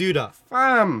stubborn to do that.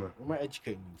 Fam, I'm not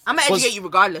educating you. I'm gonna educate you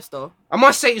regardless, though. I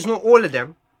must say it's not all of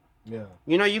them. Yeah.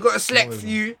 You know, you got a select No.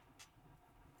 few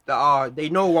that are they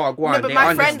know what I No, want. but They my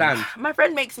understand. my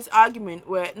friend makes this argument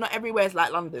where not everywhere is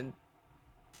like London.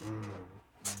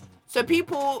 So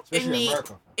people in Especially the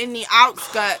America. in the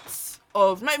outskirts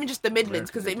of not even just the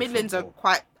Midlands, because the Midlands are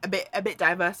quite a bit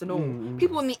diverse and all.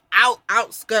 People in the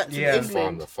outskirts Yeah. of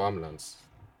England. The farmlands.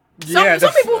 Some the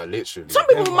some people Yeah, literally. some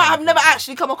people might have never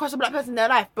actually come across a black person in their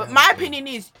life. But my opinion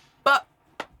is, but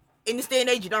in this day and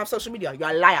age, you don't have social media. You're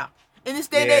a liar. In this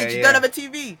day and Yeah, age, you yeah. don't have a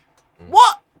TV.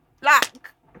 What?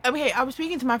 Like, okay, I was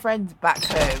speaking to my friends back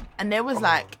home, and there was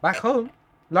like Back home,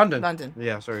 London. London.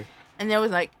 Yeah, sorry. And there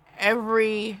was like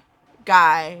every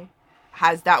guy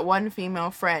has that one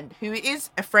female friend who is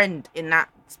a friend in that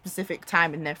specific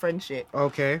time in their friendship,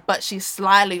 Okay. but she's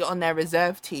slyly on their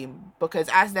reserve team because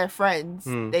as their friends,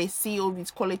 Hmm. they see all these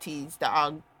qualities that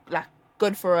are like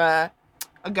good for a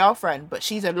girlfriend, but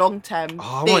she's a long term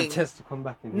Oh, I thing, want Tess to come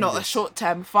back and do not a this. short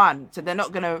term fun. So they're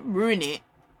not gonna ruin it.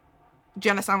 Do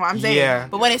you understand what I'm saying? Yeah.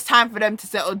 But when it's time for them to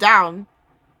settle down,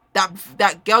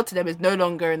 that girl to them is no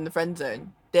longer in the friend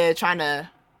zone. They're trying to,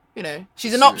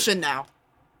 she's an option now.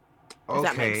 Does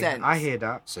that make sense? I hear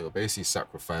that. So you're basically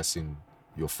sacrificing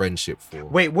your friendship for.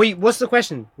 Wait, what's the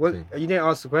question? What Okay. you didn't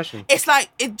ask the question. It's like,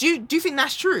 do you think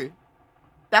that's true?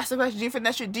 That's the question. Do you think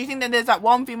that's true? Do you think that there's like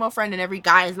one female friend in every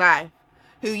guy's life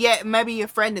who, yeah, maybe your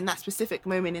friend in that specific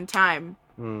moment in time,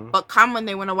 but come when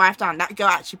they want to wife down, that girl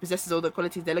actually possesses all the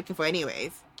qualities they're looking for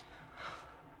anyways.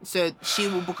 So she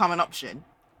will become an option.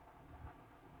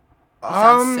 It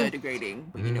sounds so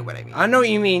degrading, but you know what I mean. I know what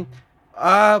you mean.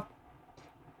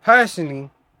 Personally,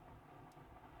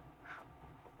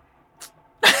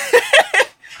 I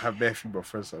have bare female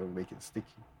friends that don't make it sticky.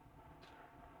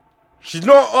 She's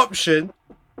not an option,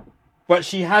 but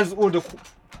she has all the.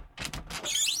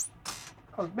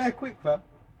 I was bare quick, fam.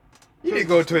 You didn't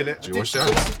go to the toilet. Do you wash your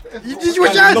hands? Did you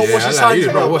wash your hands? Not wash his I like you,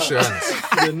 hands, bro. bro. Wash your hands.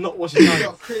 You're not washing hands.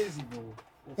 You're crazy, bro.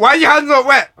 Why are your hands not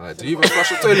wet? Alright, do you even flush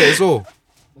the toilet as well?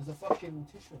 There's a fucking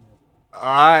tissue in there.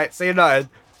 Alright, say nothing.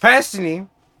 Personally,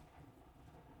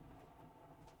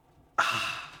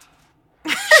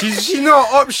 she's not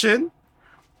an option,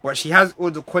 but she has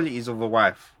all the qualities of a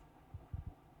wife.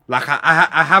 Like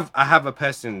I have a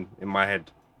person in my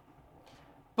head,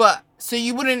 But so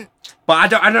you wouldn't but I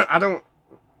don't.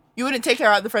 take her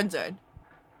out of the friend zone.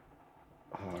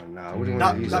 Oh no, I wouldn't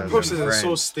want to use her That as process a is so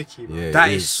friend. sticky, bro. Yeah, That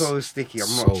it is so sticky. I'm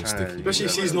so not trying sticky. to. Especially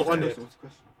if she's not on it.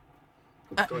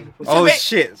 Oh ba-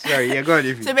 shit! Sorry, yeah, go on.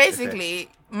 If you, So basically,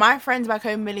 my friends back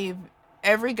home believe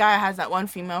every guy has that one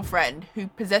female friend who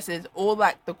possesses all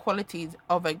like the qualities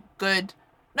of a good,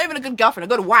 not even a good girlfriend,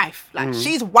 a good wife. Like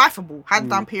she's wifeable, hands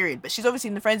down, period. But she's obviously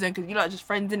in the friend zone because you lot are just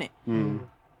friends, innit?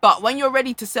 But when you're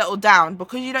ready to settle down,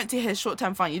 because you don't take her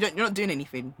short-term fun, you're not doing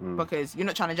anything because you're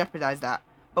not trying to jeopardize that.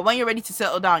 But when you're ready to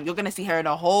settle down, you're gonna see her in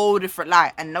a whole different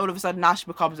light, and all of a sudden now she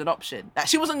becomes an option. Like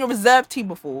she was on your reserve team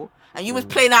before, and you was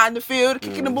playing out in the field,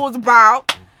 kicking the balls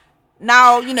about.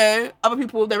 Now you know other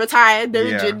people, they're retired, they're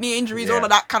injured, knee injuries, all of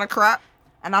that kind of crap,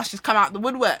 and now she's come out the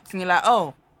woodworks, and you're like,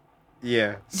 oh,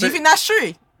 yeah. do you think that's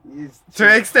true? To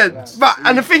an extent, but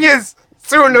and the thing is,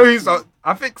 Cyril knows.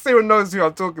 I think Cyril knows who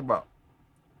I'm talking about.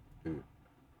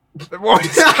 What?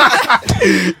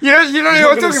 you don't know who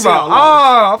I'm gonna talking say about. out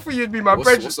loud. Oh, I thought you'd be my What's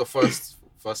friend. the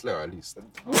first letter at least?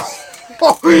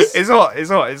 It's hot.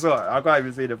 I can't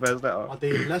even say the first letter. Are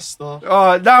they Leicester?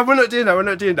 Oh no, we're not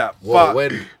doing that. What, But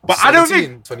when? but I don't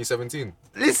think. 2017.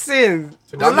 Listen,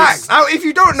 that relax. was Now, if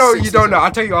you don't know, you 6 don't know.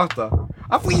 I'll tell you after.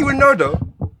 I thought you would know though.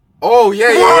 Oh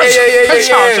yeah.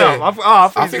 Shut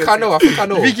up. I think I know.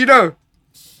 You think you know?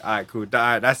 Alright, cool.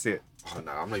 Alright, that's it. Oh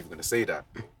no, I'm not even gonna say that.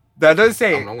 No, don't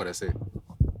say I'm it. not gonna say. It.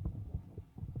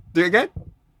 Do it again.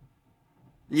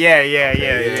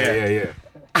 Yeah.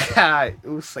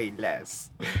 We'll say less.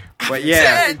 But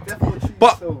yeah.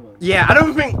 But yeah, I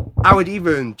don't think I would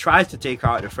even try to take her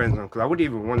out of the friend zone because I wouldn't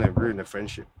even want to ruin the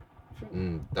friendship.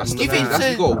 That's Do you the think thing.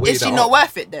 That's you gotta so? weigh Is she that not up.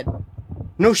 worth it then?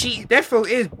 No, she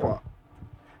definitely is, but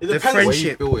It The depends. The way you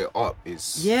friendship. build it up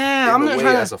is Yeah, I'm in not a way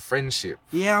trying to- as a friendship.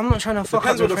 yeah, I'm not trying to fuck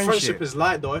up Depends the what the friendship. friendship is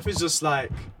like, though. If it's just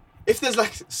like, if there's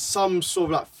like some sort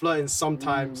of like flirting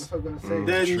sometimes, That's what I'm gonna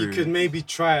say. then you True. could maybe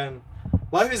try and.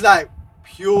 But if it's like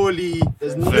purely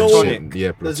there's Platonic. no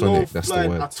Yeah, there's no platonic. That's the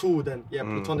flirting word. at all, then yeah,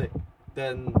 platonic.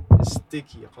 Then it's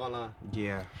sticky. I can't lie.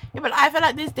 Yeah. Yeah, but I feel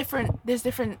like there's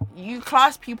different. You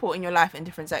class people in your life in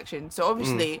different sections. So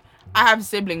obviously, I have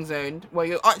sibling zoned. Well,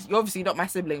 you're obviously not my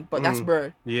sibling, but that's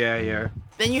bro. Yeah.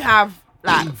 Then you have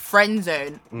like friend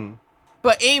zone.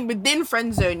 But within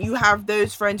friend zone, you have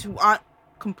those friends who aren't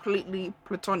completely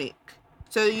platonic.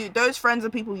 So those friends are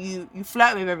people you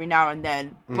flirt with every now and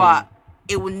then, but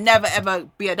it will never ever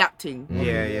be adapting.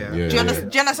 Yeah. Do you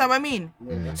understand what I mean?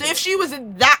 So if she was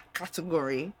in that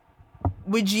category,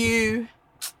 would you?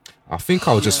 I think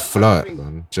I'll just flirt,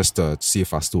 man, just to see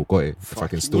if I still got it. If I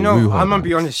can still You know, woo her. I'm gonna man.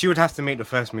 be honest. She would have to make the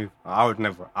first move. I would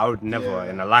never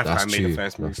in a lifetime That's make true. the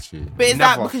first move. That's true. But is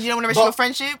that Never. because you don't want to risk But- your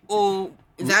friendship, or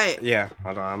is that it? Yeah,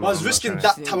 I don't. But I was risking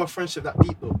that. that type of friendship that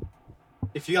deep though.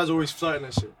 If you guys are always flirting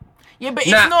and shit. Yeah, but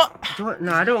Nah, it's not.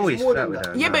 No, I don't always more flirt than with that.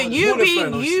 her. Yeah, no. but More you than flirting,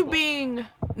 being obviously. being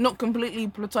not completely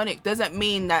platonic doesn't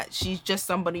mean that she's just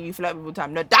somebody you flirt with all the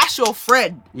time. No, that's your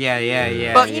friend.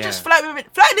 Yeah. But you just flirt with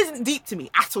it. Flirting isn't deep to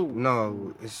me at all.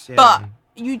 No, it's But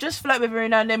you just flirt with her every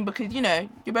now and then because you know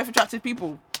you're both attractive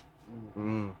people.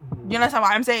 You understand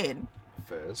what I'm saying?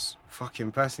 Fairs.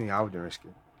 fucking personally, I wouldn't risk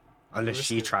it unless Risk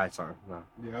she it? tried something. No.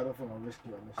 Yeah, I don't think I'll risk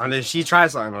it. Unless she tried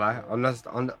something, like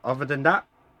other than that,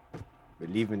 we're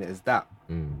leaving it as that.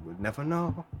 We'll never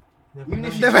know. Even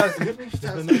if she Never- tries, even if she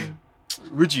tries something.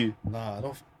 Would you? Nah,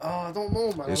 I don't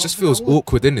know, man. It just feels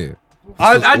awkward, innit?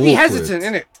 I'd be awkward. hesitant,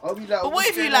 innit? I'll be like, But what what's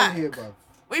if you going on like- here, bruv?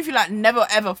 What if you like never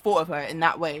ever thought of her in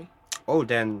that way, Oh,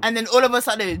 then. and then all of a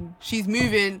sudden she's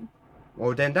moving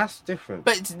Oh, then that's different.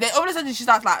 But then all of a sudden she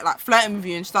starts like flirting with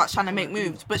you and starts trying to make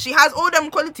moves. But she has all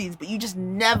them qualities, but you just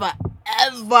never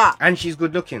ever. And she's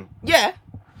good looking. Yeah.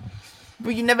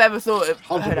 But you never ever thought of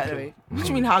How her good that looking? way. What do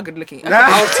you mean how good looking?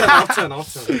 I'll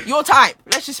turn. Your type.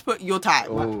 Let's just put your type.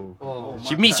 Oh. Oh,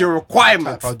 She meets your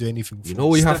requirements. I'll do anything. You know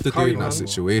what you have to Steph do in Curry, that man.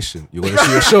 situation? You're gonna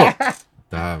shoot a shot.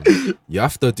 Damn. You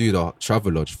have to do the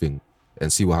Travelodge thing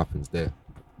and see what happens there.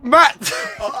 Matt!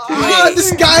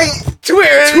 This guy.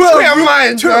 Twitter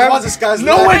minds, Twitter man. was this guy's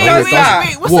No life. one Wait, does wait, that.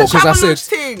 wait. What's What? the 'Cause I Travelodge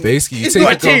said thing? basically you It's take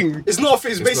not a a girl. thing. It's not a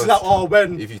thing. It's basically like, oh,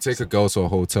 when If you take a girl to a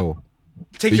hotel,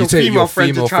 Take you your take female your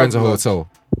friend female to friend to a travel. hotel.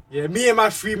 yeah, me and my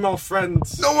female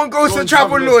friends. No one goes Go to and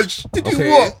travel Travelodge. lodge. Did you Okay,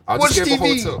 what? I'll Watch just give a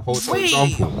TV. hotel Wait,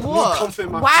 example. what?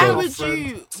 comfort my Why female would friend.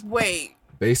 you wait?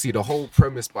 Basically, the whole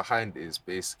premise behind it is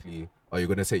basically, are you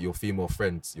gonna take your female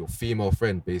friend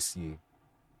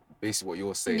basically what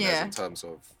you're saying as Yeah. in terms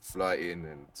of flirting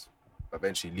and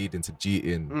eventually leading to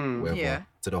cheating, whatever, Yeah.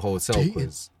 to the hotel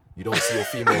because you don't see your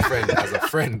female friend as a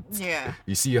friend. Yeah.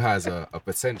 You see her as a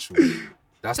potential.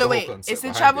 That's So the wait, whole concept is the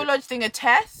behind Travelodge it. thing a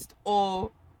test or?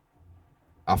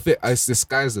 I think it's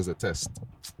disguised as a test.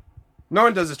 No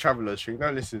one does a travel lodge thing.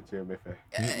 Don't listen to him, if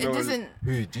It doesn't.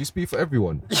 Who do you speak for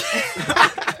everyone?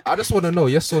 I just want to know,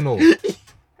 yes or no. It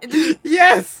doesn't.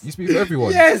 Yes. You speak for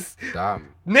everyone. Yes. Damn,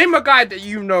 Name a guy that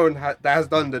you've known that has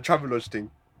done the travel lodge thing.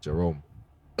 Jerome.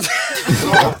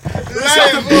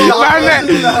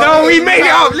 No, he made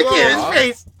it up. Look at his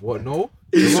face. What? No.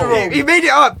 He made it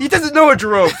up. He doesn't know a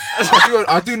Jerome.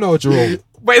 I do know Jerome.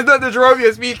 But it's not the Jerome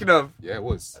you're speaking of. Yeah, it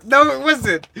was. No, it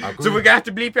wasn't. I agree. So we're gonna have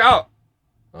to bleep it out.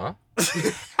 Huh?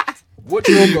 What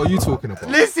Jerome are you talking about?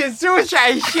 Listen, still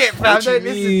chatting shit, man. What you Don't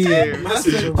listen to him.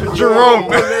 Massive Jerome.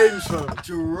 What names, fam?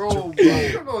 Jerome,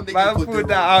 bro. Man, put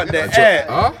that out there.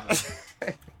 Huh?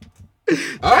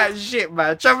 That shit,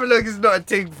 man. Travelodge is not a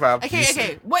thing, fam.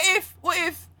 Okay. What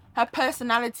if her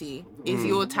personality is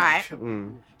your type?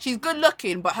 She's good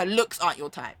looking, but her looks aren't your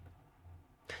type.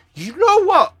 You know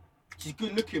what? She's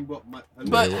good looking, but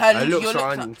But I her look your so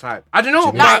looks on aren't. type. I don't know.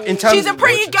 Like, Like, in terms She's a of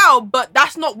pretty girl, but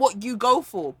that's not what you go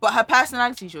for. But her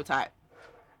personality is your type.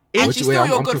 And Wait, she's wait, still I'm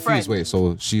your good confused. friend. Wait,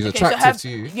 so she's Okay, so attractive her, to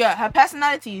you? yeah, her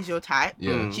personality is your type.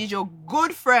 Yeah. She's your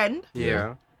good friend.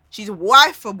 Yeah. She's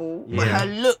wifeable, but Yeah. her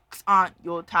looks aren't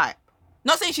your type.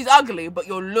 Not saying she's ugly, but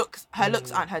her looks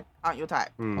aren't your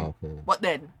type. Okay. What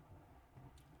then?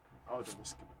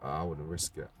 I wouldn't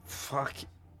risk it. Fuck.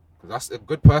 Because that's a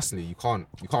good personally. You can't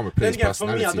Then replace again, for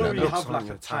me, personality I don't like really that. have like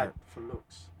a type for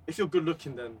looks. If you're good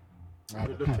looking, then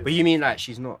good looking. But you mean like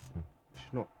she's not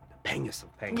the pengest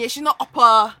of peng. Yeah, she's not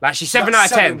upper. Like she's 7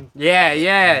 Like out of 10. 7.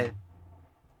 Yeah.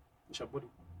 It's your body.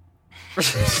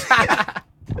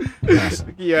 Nice. Look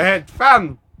at your head,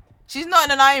 fam. She's not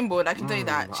an ironing board. I can tell you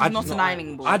that. She's I not don't an know.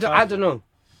 ironing board. I don't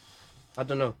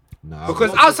know. Nah,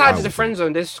 Because I outside of the wouldn't. friend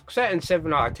zone, there's certain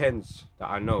 7 out of 10s that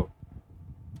I know.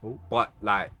 But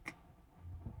like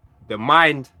the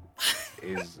mind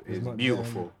is not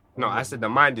beautiful. No, I said the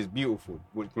mind is beautiful,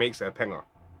 which makes her a penger.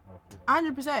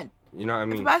 100%. You know what I If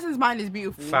a mean? person's mind is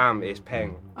beautiful, Fam is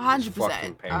peng. 100%.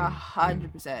 Fucking peng.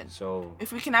 100%. So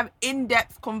If we can have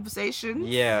in-depth conversations,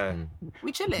 yeah.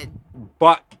 we chilling.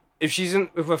 But if she's in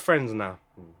with her friends now.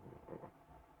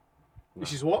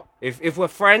 Which is what? If we're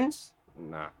friends,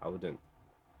 nah, I wouldn't.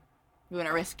 We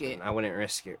wanna risk it. I wouldn't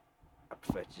risk it. I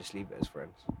prefer to just leave it as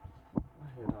friends.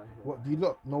 What do you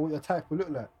know what your type will look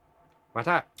like? My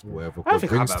type. Whatever I don't God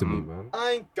think I brings have to a- me, man.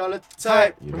 I ain't got a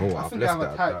type. You know what? I I've think I left have a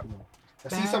that at type. that. You know? I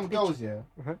see Bad some bitch. girls, yeah,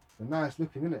 Uh-huh. they're nice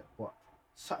looking, innit? But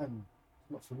something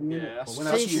not for me. Yeah, innit? that's- But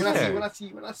when I see Yeah.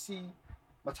 when I see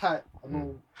my type, I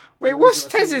know. Wait, what's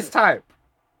Tez's type?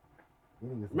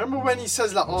 Remember when he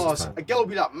says like, oh, What's his type? a girl will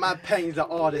be like mad pain. He's like,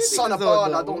 oh, there's son of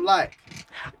God I don't like.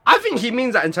 I think he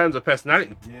means that in terms of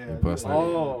personality. Yeah,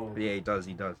 Personality. Oh. Yeah, he does.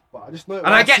 But I just know it And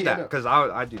when I see get it, that innit? because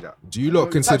I do that. Do you lot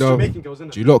That's consider? Jamaican girls,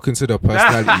 innit? Do you lot consider I know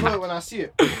personality? it when I see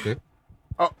it. Okay.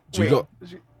 Oh, Do you lot?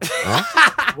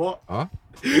 Huh? What? Huh?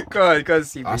 Go on,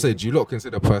 see. I said, do you lot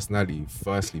consider personality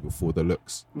firstly before the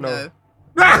looks? no.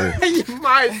 No.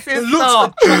 My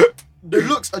sister. The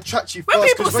looks attract you When first.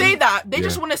 people 'cause say that, they Yeah.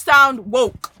 just want to sound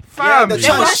woke. Fam, Yeah, They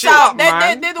Shut want to shit sound.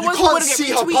 man. They're the You ones who can't want to see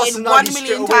get her retweeted 1 personality million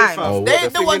straight away, times. fam. Oh, They're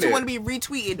what the the ones thing who is- want to be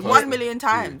retweeted Oh. 1 million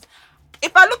times.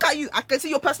 If I look at you, I can see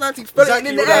your personality floating Exactly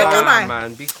in the what air, I can Nah, I?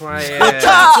 man, be quiet.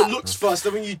 attract to looks first.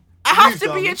 Then when you I have move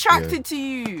to be them, attracted to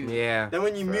you. Yeah. Then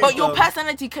when you move But your them-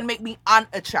 personality can make me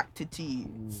unattracted to you.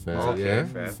 Fair, Okay, yeah.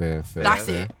 fair. Fair. That's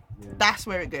fair. it. That's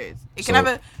where it goes. It can So-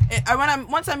 have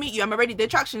once I meet you, the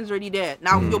attraction is already there.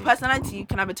 Now your personality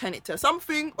can either turn it to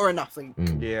something or a nothing.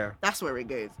 Yeah. That's where it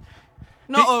goes.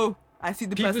 No, I see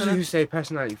the People person. who say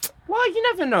personality. Well, you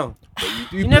never know. But you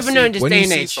do You never know in this when day you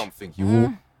and see age. something, you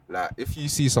will like if you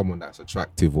see someone that's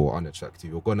attractive or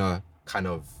unattractive, you're gonna kind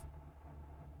of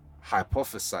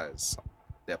hypothesize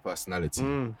their personality.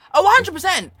 Oh, 100%.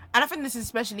 And I think this is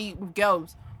especially with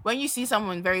girls. When you see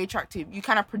someone very attractive, you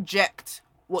kind of project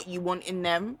what you want in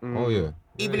them, Oh yeah.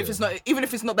 even Yeah, if yeah.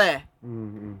 it's not there.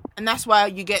 And that's why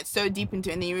you get so deep into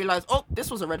it, and then you realize, oh,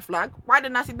 this was a red flag. Why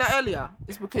didn't I see that earlier?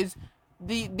 It's because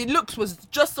the looks was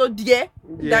just so that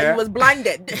Yeah. you was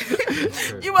blinded.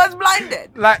 You was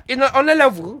blinded. Like on a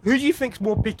level, who do you think's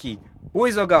more picky,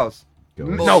 boys or girls?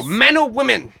 Girls. No, men or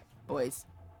women? Boys.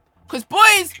 Because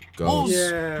boys will, Girls.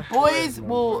 Yeah. boys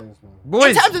will,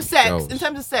 Boys. in terms of sex,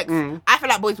 Girls. I feel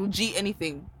like boys will G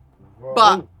anything.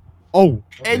 But Oh.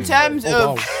 in terms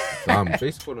Oh, of wow. Damn,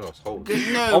 Jason calling us hoes.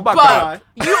 no, Oh my but God.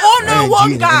 you all know ain't one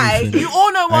cheating guy. anything. You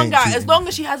all know I one ain't guy. cheating As long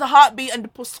as she has a heartbeat and the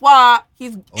poussoir,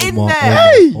 he's in my- there.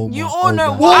 oh You my- all oh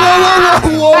know my-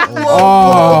 one. You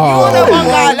all know one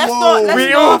guy. Let's not.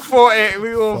 We all thought it.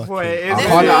 We all thought it. I Let's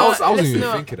can't lie, not- I wasn't let's even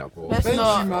not- thinking that, bro. Let's Thank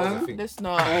not. you, man. Let's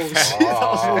not.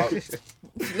 Ah,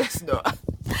 Let's not.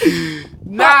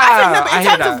 Nah, I think I in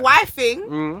hear terms of that.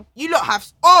 wifing, you lot have.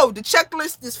 The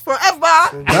checklist is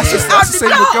forever. that's It's the out same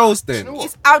door. with girls then.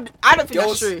 It's out. I don't think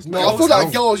Girls- that's true. No, I feel like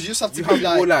Girls- girls, you just have to You be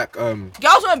have more like. like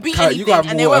Girls won't beat you anything, have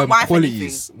and they more won't wife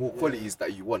qualities, more qualities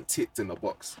that you want ticked in the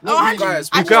box. anything. Oh, I guys,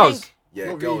 I with just girls. think- Yeah,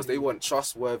 Not girls, really. they want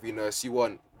trustworthiness. You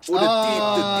want all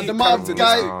The deep amount of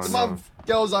guys, characteristics. the amount of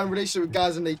girls are in relationship with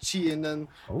guys and they cheat and then.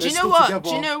 Do you know what? Do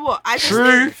you know what? I just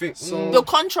True. think So, the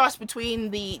contrast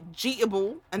between the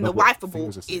cheatable and the No, but wifeable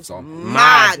fingers as an is example.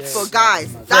 mad Mad. for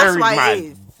guys. That's Very why mad. it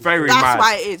is. Very That's mad.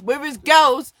 why it is. Whereas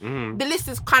girls, Mhm. the list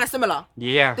is kind of similar.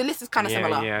 Yeah. The list is kind of Yeah,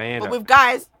 similar. yeah, I hear but that. with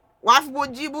guys,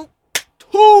 wifeable, cheatable,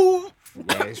 two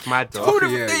Yeah, it's mad though.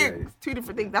 different yeah, things. yeah. Two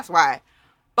different things. That's why.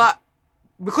 But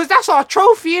Because that's our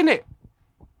trophy, innit?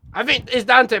 I think it's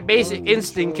down to basic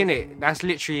instinct, innit? That's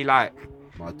literally like.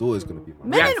 my daughter's gonna be my.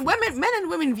 men Yeah. and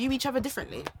women view each other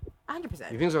differently.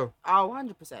 100%. You think so? Oh,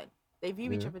 100%. They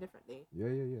view each Yeah. other differently. Yeah.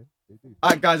 They do.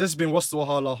 Alright, guys, this has been What's the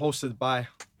Wahala, hosted by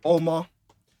Omar.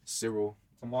 Cyril.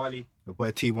 Tamale. Your boy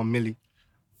T1 Millie.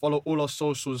 Follow all our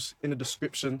socials in the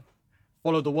description.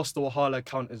 Follow the What's the Wahala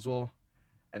account as well.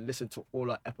 And listen to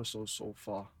all our episodes so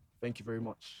far. Thank you very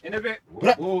much. In a bit.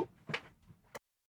 Whoa.